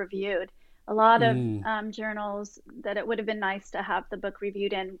to get it reviewed. A lot of journals that it would have been nice to have the book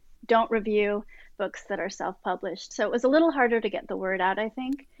reviewed in don't review books that are self-published. So it was a little harder to get the word out, I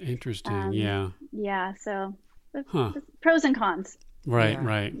think. Interesting. Yeah. So pros and cons.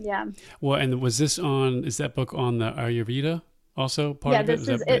 Right. Yeah. Well, and is that book on the Ayurveda also part of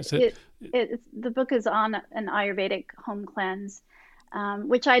it? The book is on an Ayurvedic home cleanse,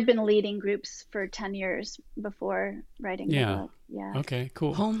 which I'd been leading groups for 10 years before writing the book. Yeah. Okay,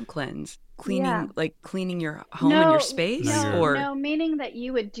 cool. Home cleanse. Cleaning, like cleaning your home and your space? No, meaning that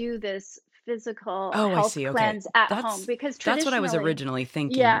you would do this physical health cleanse at home. Because that's what I was originally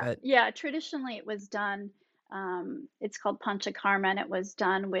thinking. Yeah, traditionally it was done It's called Panchakarma, and it was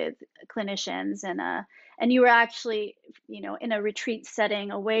done with clinicians, and you were actually, in a retreat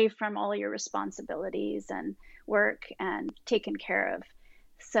setting away from all your responsibilities and work and taken care of.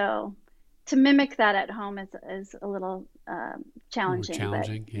 So to mimic that at home is a little More challenging, but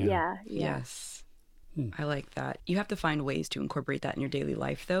challenging. Yeah. yeah, Yes. Hmm. I like that. You have to find ways to incorporate that in your daily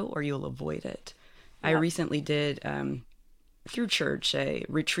life, though, or you'll avoid it. I Yep. recently did, through church, a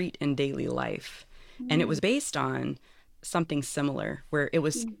retreat in daily life, and it was Mm, based on something similar, where it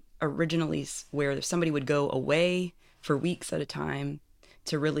was mm, originally where somebody would go away for weeks at a time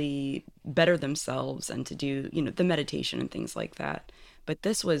to really better themselves and to do, the meditation and things like that. But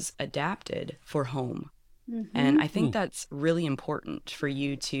this was adapted for home. And mhm. I think that's really important for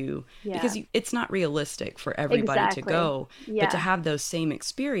you to, because Yeah, it's not realistic for everybody to exactly. go, but to Yeah, have those same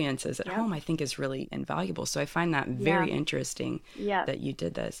experiences at yep, home, I think is really invaluable. So I find that yeah, very interesting yep, that you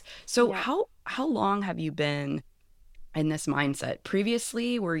did this. So yep. how long have you been in this mindset?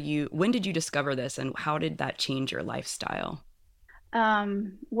 Previously, when did you discover this and how did that change your lifestyle?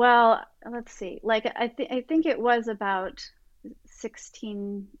 Well, let's see. Like I think it was about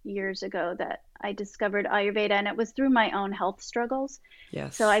 16 years ago that I discovered Ayurveda, and it was through my own health struggles.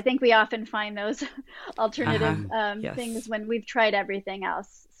 So I Yes. think we often find those alternative Uh-huh. Hmm. things Yes. when we've tried everything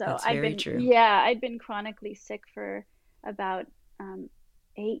else. So That's very true. I'd been chronically sick for about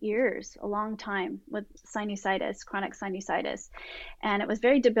 8 years, a long time, with sinusitis, chronic sinusitis, and it was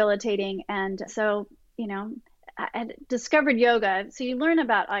very debilitating. And so, you know, I had discovered yoga. So you learn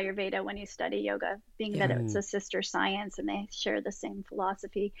about Ayurveda when you study yoga, being that Yeah. it's Hmm. a sister science and they share the same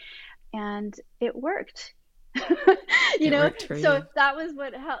philosophy, and it worked. It worked for So you. that was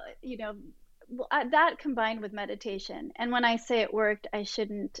that combined with meditation. And when I say it worked, I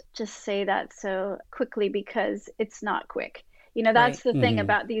shouldn't just say that so quickly, because it's not quick. That's Right. the thing Hmm.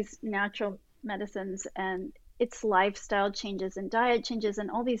 about these natural medicines, and it's lifestyle changes and diet changes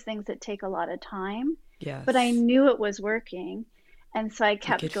and all these things that take a lot of time. But I Yes. knew it was working. And so I You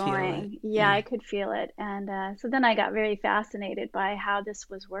kept could feel it. going. Yeah, Yeah. I could feel it. And so then I got very fascinated by how this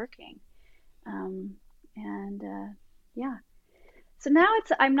was working. And yeah, so now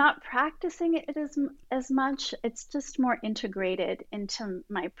I'm not practicing it as much. It's just more integrated into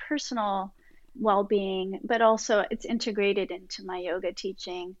my personal well-being, but also it's integrated into my yoga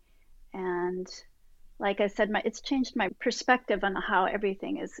teaching. And like I said, it's changed my perspective on how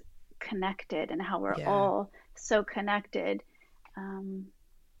everything is connected and how we're Yeah. all so connected. Um,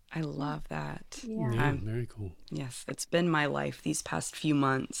 I yeah, love that. yeah. Yeah. I'm Very cool. Yes, it's been my life these past few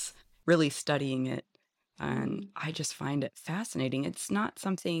months, really studying it. And Mm, I just find it fascinating. It's not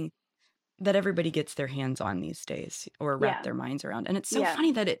something that everybody gets their hands on these days or wrap yeah, their minds around. And it's so yeah,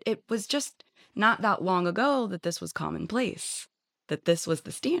 funny that it was just not that long ago that this was commonplace, that this was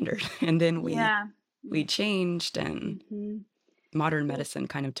the standard. And then yeah. we changed and Mm-hmm. modern medicine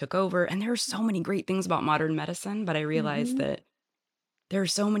kind of took over. And there are so many great things about modern medicine, but I realized Mm-hmm. that there are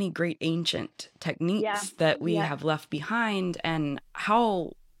so many great ancient Yeah, techniques that we yeah. have left behind, and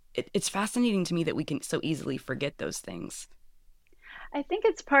how it's fascinating to me that we can so easily forget those things. I think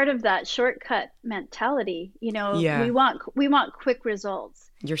it's part of that shortcut mentality. We Yeah, want quick results.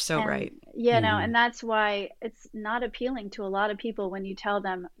 you're so And right. Hmm. and that's why it's not appealing to a lot of people when you tell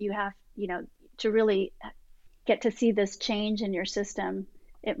them you have, to really get to see this change in your system.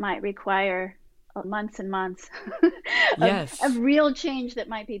 It might require months and months of Yes. real change that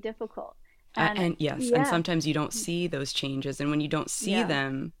might be difficult. And And yes, and yeah, sometimes you don't see those changes, and when you don't see yeah,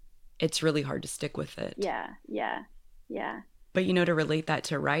 them, it's really hard to stick with it. yeah, yeah, yeah, But to relate that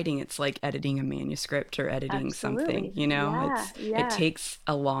to writing, it's like editing a manuscript or editing something, absolutely. Yeah, it yeah. takes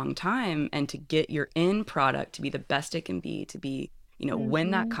a long time, and to get your end product to be the best it can be, to be,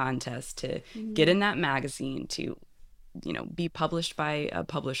 win that Mm-hmm. contest, to get Mm-hmm. in that magazine, to, be published by a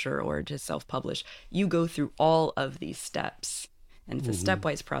publisher or to self-publish, you go through all of these steps. And it's a Hmm.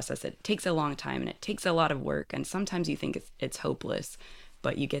 stepwise process. It takes a long time and it takes a lot of work. And sometimes you think it's hopeless,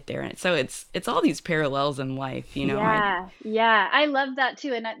 but you get there. And so it's all these parallels in life, I Yeah, yeah, I love that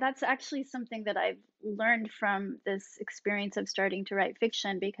too. And that's actually something that I've learned from this experience of starting to write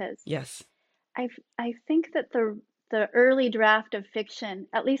fiction, because yes. I think that the early draft of fiction,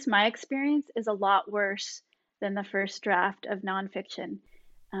 at least my experience, is a lot worse than the first draft of nonfiction.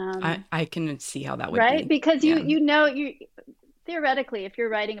 Um, I can see how that would right? be. Because Yeah. you theoretically, if you're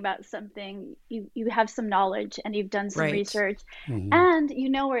writing about something, you have some knowledge and you've done some Right. research, Hmm. and you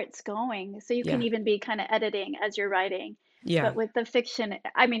know where it's going, so you can Yeah. even be kind of editing as you're writing. Yeah. But with the fiction,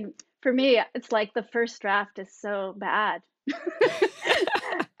 I mean, for me, it's like the first draft is so bad.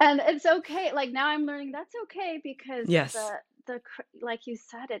 And it's okay. Like now I'm learning that's okay, because Yes. like you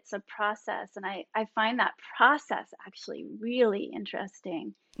said, it's a process, and I find that process actually really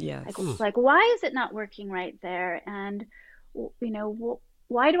interesting. Like, Yes. like why is it not working right there? And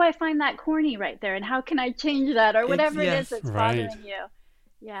why do I find that corny right there? And how can I change that, or whatever it is Yes. that's Right. bothering you?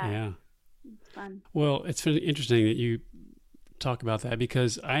 Yeah, Yeah. it's fun. Well, it's really interesting that you talk about that,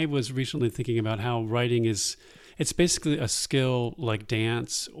 because I was recently thinking about how writing it's basically a skill like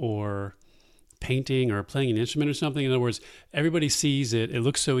dance or painting or playing an instrument or something. In other words, everybody sees it. It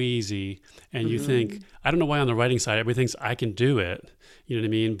looks so easy. And you think, I don't know why on the writing side, everybody thinks I can do it. You know what I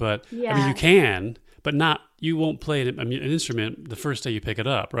mean? But I mean, you Yeah, can, but you won't play an instrument the first day you pick it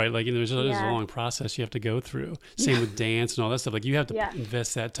up, right? Like, there's a yeah, long process you have to go through. Same with dance and all that stuff. Like, you have to yeah,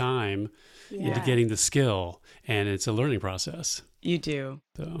 invest that time into yeah. getting the skill, and it's a learning process. You do.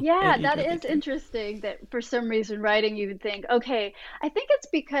 So, Yeah, You that really is do. interesting that for some reason writing you would think, okay, I think it's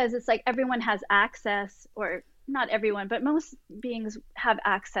because it's like everyone has access, or not everyone, but most beings have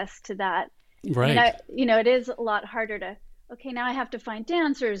access to that. I mean, right. it is a lot harder to, okay, now I have to find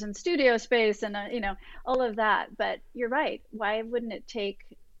dancers and studio space and, all of that. But you're right. Why wouldn't it take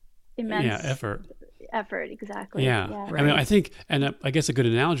Yeah, immense effort. effort? Exactly. Yeah. Yeah. I mean, I Right. think, and I guess a good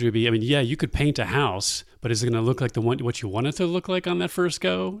analogy would be, I mean, yeah, you could paint a house, but is it going to look like what you want it to look like on that first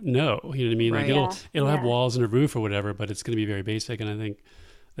go? No. You know what I mean? Like, Right. Yeah. it'll have Yeah. walls and a roof or whatever, but it's going to be very basic. And I think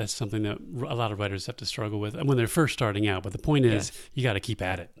that's something that a lot of writers have to struggle with when they're first starting out. But the point is, Yes. you got to keep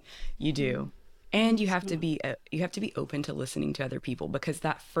at it. You do. And you have to be open to listening to other people, because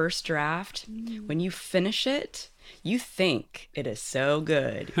that first draft, when you finish it, you think it is so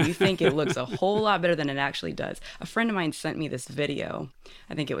good. You think it looks a whole lot better than it actually does. A friend of mine sent me this video.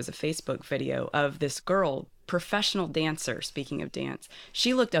 I think it was a Facebook video of this girl, professional dancer, speaking of dance.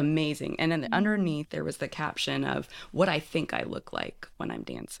 She looked amazing. And then underneath there was the caption of what I think I look like when I'm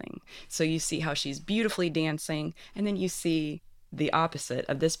dancing. So you see how she's beautifully dancing, and then you see the opposite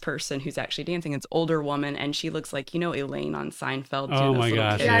of this person who's actually dancing. It's older woman, and she looks like, Elaine on Seinfeld too, Oh this my little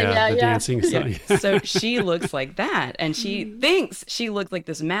gosh. kid. Yeah, Yeah. yeah, The yeah. dancing Yeah. stuff. So she looks like that, and she thinks she looks like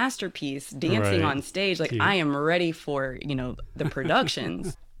this masterpiece dancing Right. on stage. Like, Cute. I am ready for, the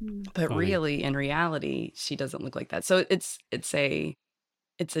productions. But Funny. really, in reality, she doesn't look like that. So it's a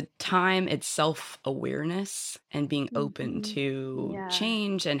time, it's self-awareness and being open to Yeah.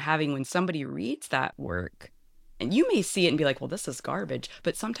 change, and having, when somebody reads that work, and you may see it and be like, well, this is garbage,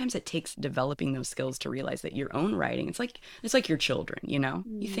 but sometimes it takes developing those skills to realize that your own writing, it's like your children,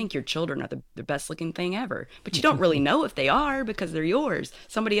 you think your children are the best looking thing ever, but you don't really know if they are, because they're yours.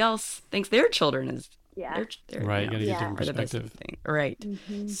 Somebody else thinks their children is Yeah. they're, Right. You got to get Yeah. different are the best perspective. thing. Right.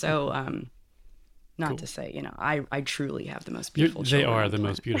 So not Cool. to say, I truly have the most You're, beautiful they children are on the planet.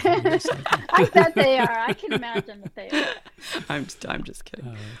 most beautiful. Yes, I think. I bet they are. I can imagine that they are. I'm just kidding.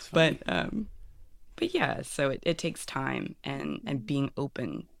 That's funny. But yeah, so it takes time, and being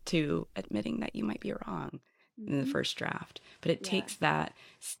open to admitting that you might be wrong in the first draft. But it Yeah. takes that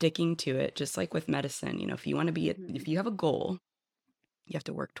sticking to it, just like with medicine. If you want to if you have a goal, you have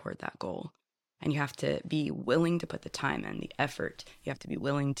to work toward that goal. And you have to be willing to put the time and the effort. You have to be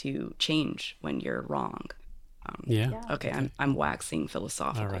willing to change when you're wrong. Yeah. Yeah. Okay, I'm waxing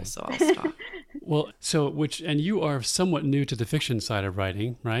philosophical, All right. so I'll stop. Well, and you are somewhat new to the fiction side of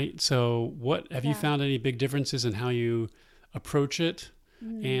writing, right? So what have you Yeah. found any big differences in how you approach it,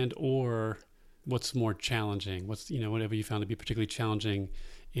 Mm. and or what's more challenging? Whatever you found to be particularly challenging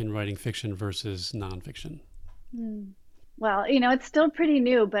in writing fiction versus nonfiction? Well, it's still pretty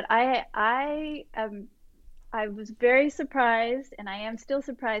new, but I was very surprised, and I am still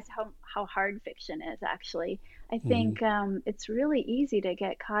surprised how hard fiction is actually. I think it's really easy to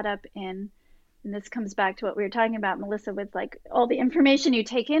get caught up in, and this comes back to what we were talking about, Melissa, with like all the information you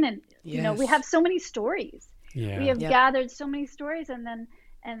take in, and we Yes. have so many stories. Yeah. We have Yep. gathered so many stories, and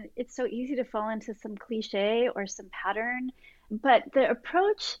it's so easy to fall into some cliche or some pattern. But the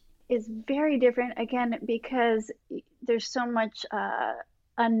approach is very different, again, because there's so much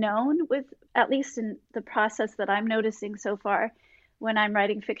unknown with, at least in the process that I'm noticing so far when I'm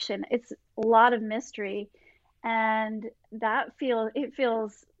writing fiction. It's a lot of mystery, and it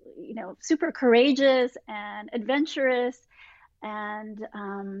feels super courageous and adventurous, and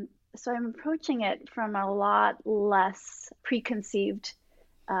so I'm approaching it from a lot less preconceived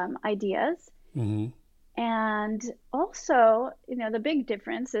ideas. hmm And also, the big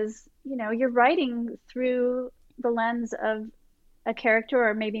difference is, you're writing through the lens of a character,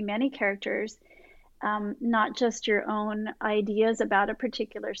 or maybe many characters, not just your own ideas about a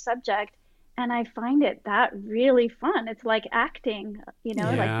particular subject. And I find that really fun. It's like acting, like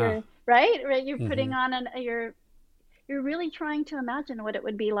Yeah. you're right. You're putting Mhm. on you're really trying to imagine what it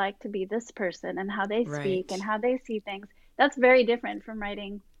would be like to be this person, and how they speak Right. and how they see things. that's very different from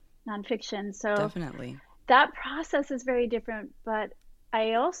writing nonfiction. So Definitely. that process is very different, but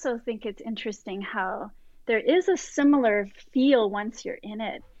I also think it's interesting how there is a similar feel once you're in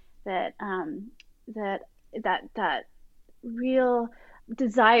it, that that real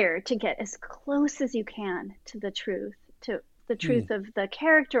desire to get as close as you can to the truth, of the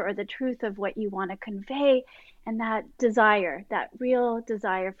character or the truth of what you want to convey, and that desire, that real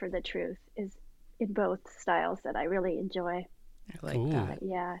desire for the truth, is in both styles that I really enjoy. I like Cool. that.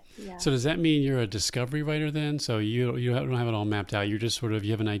 Yeah. So does that mean you're a discovery writer then? So you don't have it all mapped out. You're just sort of,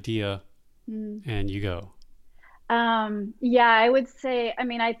 you have an idea and you go. Yeah, I would say, I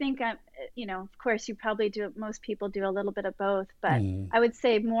mean, I think of course you probably do, most people do a little bit of both, but I would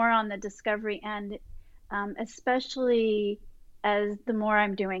say more on the discovery end, especially as the more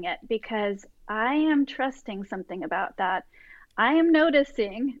I'm doing it, because I am trusting something about that. I am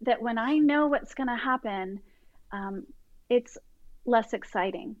noticing that when I know what's going to happen, it's less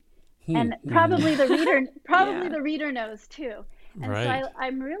exciting. And probably the reader knows too. And Right. so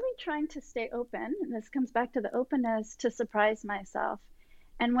I'm really trying to stay open, and this comes back to the openness to surprise myself.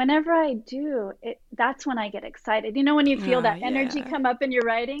 And whenever I do, that's when I get excited. You know, when you feel that energy come up in your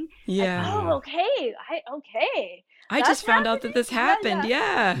writing? Yeah. Like, oh, okay. I That's just found out that this happened.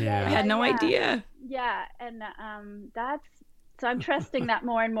 Yeah. I had no idea. Yeah. And so I'm trusting that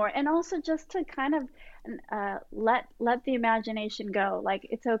more and more. And also just to kind of let the imagination go. Like,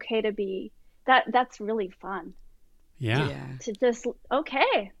 it's okay to be, that's really fun. Yeah. To just,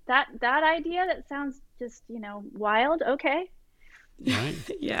 okay, that idea that sounds just, wild. Okay. Right.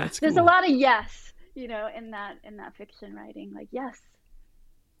 Yeah. That's There's cool. a lot of yes, in that fiction writing, like, yes.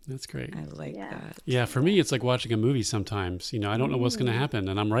 That's great. I like that. Yeah, for me, it's like watching a movie sometimes. I don't know what's going to happen,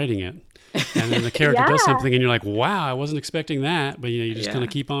 and I'm writing it. And then the character does something, and you're like, wow, I wasn't expecting that. But, you just kind of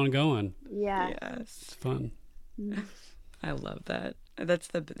keep on going. Yeah. Yes. It's fun. I love that.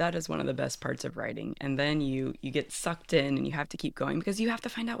 That is one of the best parts of writing. And then you get sucked in and you have to keep going because you have to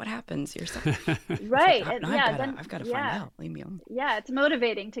find out what happens yourself. Right. Like, I've got to find out. Leave me alone. Yeah, it's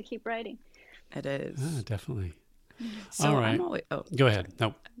motivating to keep writing. It is. Ah, definitely. So All right. Go ahead.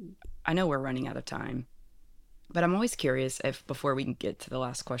 No. I know we're running out of time, but I'm always curious before we can get to the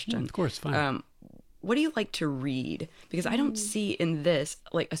last question. Of course, fine. What do you like to read? Because I don't see in this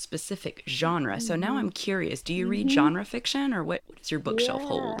like a specific genre. So now I'm curious. Do you read genre fiction, or what does your bookshelf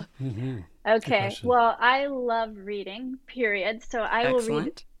hold? Okay. Well, I love reading, period. So I will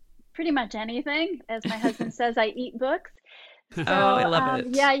read pretty much anything. As my husband says, I eat books. So, I love it.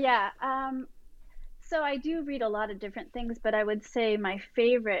 Yeah. So I do read a lot of different things, but I would say my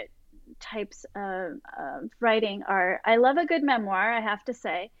favorite types of writing I love a good memoir, I have to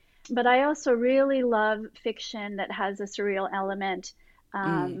say, but I also really love fiction that has a surreal element.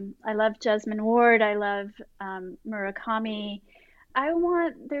 I love Jesmyn Ward. I love Murakami. I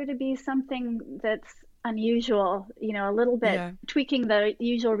want there to be something that's unusual, a little bit tweaking the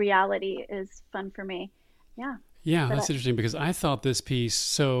usual reality is fun for me. Yeah. Yeah, that's interesting because I thought this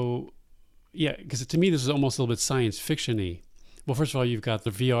piece, because to me this is almost a little bit science fiction-y. Well, first of all, you've got the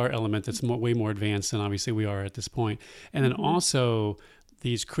VR element that's way more advanced than obviously we are at this point. And then also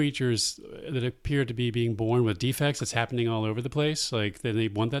these creatures that appear to be being born with defects that's happening all over the place. Like, then they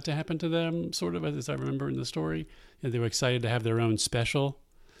want that to happen to them, sort of, as I remember in the story. And they were excited to have their own special.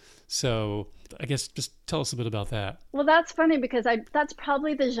 So I guess just tell us a bit about that. Well, that's funny because that's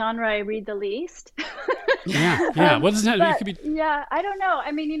probably the genre I read the least. Yeah. What does that? Yeah, I don't know.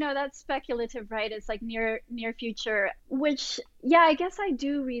 I mean, that's speculative, right? It's like near future, which, I guess I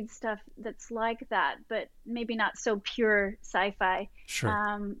do read stuff that's like that, but maybe not so pure sci-fi. Sure.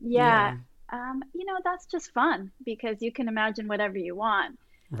 That's just fun because you can imagine whatever you want.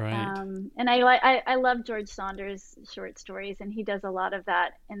 Right. And I love George Saunders' short stories, and he does a lot of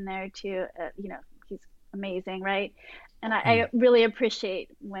that in there too. He's amazing, right? And I really appreciate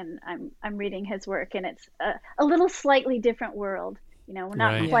when I'm reading his work, and it's a little slightly different world. We're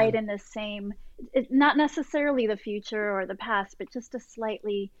not quite in the same. It's not necessarily the future or the past, but just a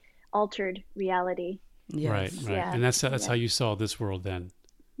slightly altered reality. Yes. Right. Yeah. And that's how you saw this world then.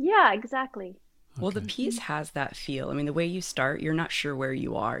 Yeah, exactly. Well, the piece has that feel. I mean, the way you start, you're not sure where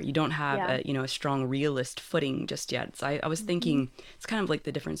you are. You don't have a strong realist footing just yet. So I was thinking it's kind of like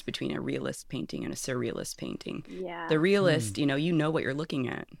the difference between a realist painting and a surrealist painting. Yeah. The realist, you know what you're looking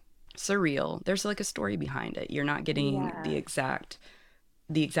at. Surreal, there's like a story behind it. You're not getting the exact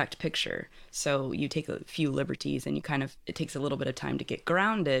picture. So you take a few liberties and it takes a little bit of time to get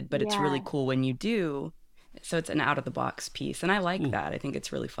grounded, but it's really cool when you do. So it's an out of the box piece. And I like that. I think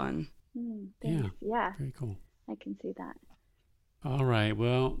it's really fun. Yeah. Very cool. I can see that. All right.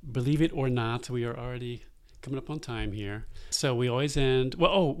 Well, believe it or not, we are already coming up on time here. So we always end.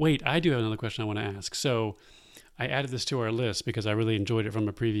 Well, oh, wait, I do have another question I want to ask. So I added this to our list because I really enjoyed it from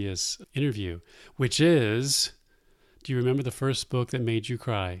a previous interview, which is, do you remember the first book that made you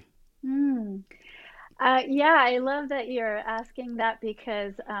cry? Yeah, I love that you're asking that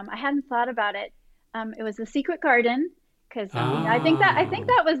because I hadn't thought about it. It was The Secret Garden because I think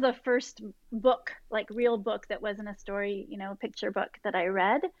that was the first book, like real book that wasn't a story, picture book that I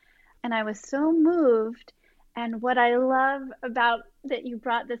read, and I was so moved. And what I love about that you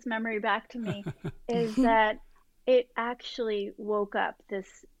brought this memory back to me is that it actually woke up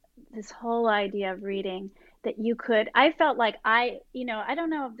this whole idea of reading. That you could, I felt like I don't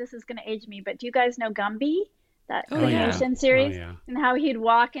know if this is going to age me, but do you guys know Gumby, that claymation series? And how he'd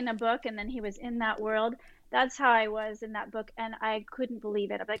walk in a book and then he was in that world? That's how I was in that book, and I couldn't believe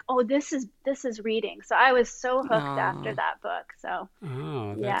it. I'm like, oh, this is reading. So I was so hooked after that book. So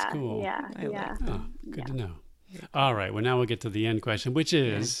that's cool. Yeah. Good to know. All right. Well, now we'll get to the end question, which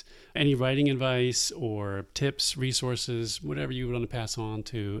is any writing advice or tips, resources, whatever you would want to pass on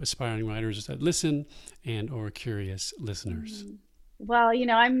to aspiring writers that listen and or curious listeners. Well,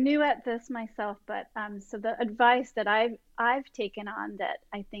 I'm new at this myself, but so the advice that I've taken on that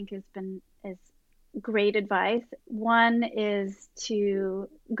I think is great advice. One is to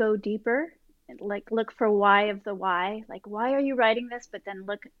go deeper, like look for why of the why. Like, why are you writing this? But then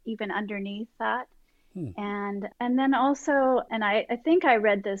look even underneath that. And then also, and I think I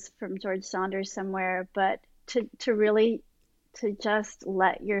read this from George Saunders somewhere, but to really just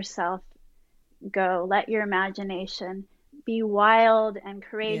let yourself go, let your imagination be wild and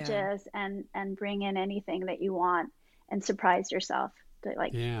courageous and bring in anything that you want and surprise yourself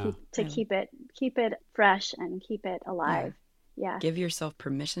to keep it fresh and keep it alive. Yeah. Give yourself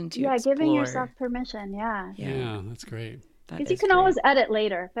permission to explore. Giving yourself permission. Yeah, that's great. Because you can always edit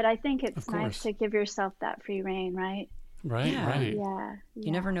later, but I think it's nice to give yourself that free rein, right? Right. Yeah.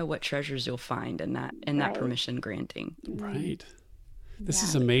 You never know what treasures you'll find in that permission granting. Right. This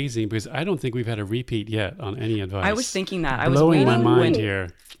is amazing because I don't think we've had a repeat yet on any advice. I was thinking that. I was blowing my mind here.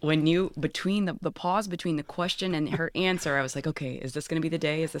 When you, between the pause between the question and her answer, I was like, okay, is this going to be the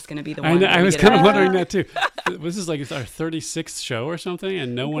day? Is this going to be the one? I was kind of wondering that too. This is like our 36th show or something,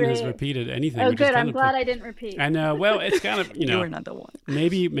 and no one has repeated anything. Oh, good. I'm glad I didn't repeat. I know. Well, it's kind of, you were not the one.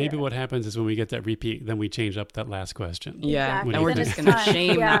 Maybe what happens is when we get that repeat, then we change up that last question. Yeah. And we're just going to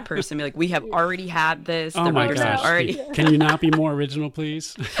shame that person. Be like, we have already had this. Oh my gosh. Can you not be more original,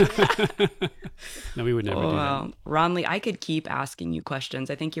 please? No, we would never do that. Ron Lee, I could keep asking you questions.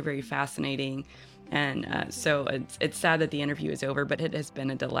 I think you're very fascinating. And so it's sad that the interview is over, but it has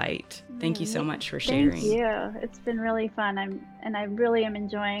been a delight. Thank you so much for sharing. Thank you. It's been really fun. I really am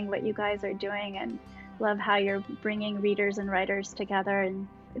enjoying what you guys are doing and love how you're bringing readers and writers together. And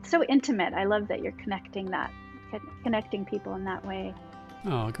it's so intimate. I love that you're connecting people in that way.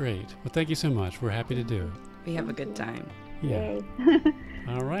 Oh, great. Well, thank you so much. We're happy to do it. We have a good time. Yeah.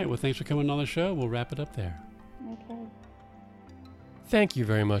 All right. Well, thanks for coming on the show. We'll wrap it up there. Okay. Thank you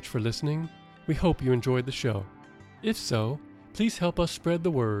very much for listening. We hope you enjoyed the show. If so, please help us spread the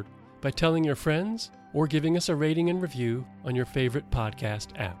word by telling your friends or giving us a rating and review on your favorite podcast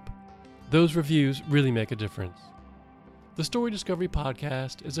app. Those reviews really make a difference. The Story Discovery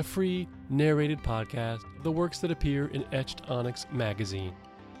Podcast is a free, narrated podcast of the works that appear in Etched Onyx magazine.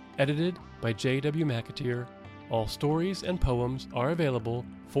 Edited by J.W. McAteer, all stories and poems are available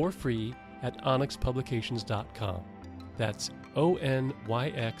for free at onyxpublications.com. That's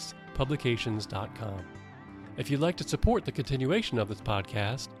ONYX publications.com. If you'd like to support the continuation of this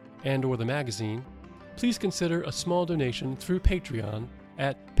podcast and or the magazine, please consider a small donation through Patreon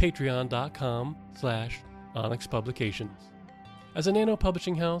at patreon.com/onyxpublications. As a nano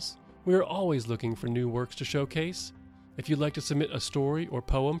publishing house, we are always looking for new works to showcase. If you'd like to submit a story or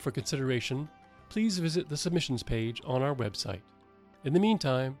poem for consideration, please visit the submissions page on our website. In the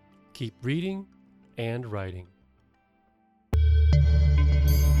meantime, keep reading and writing.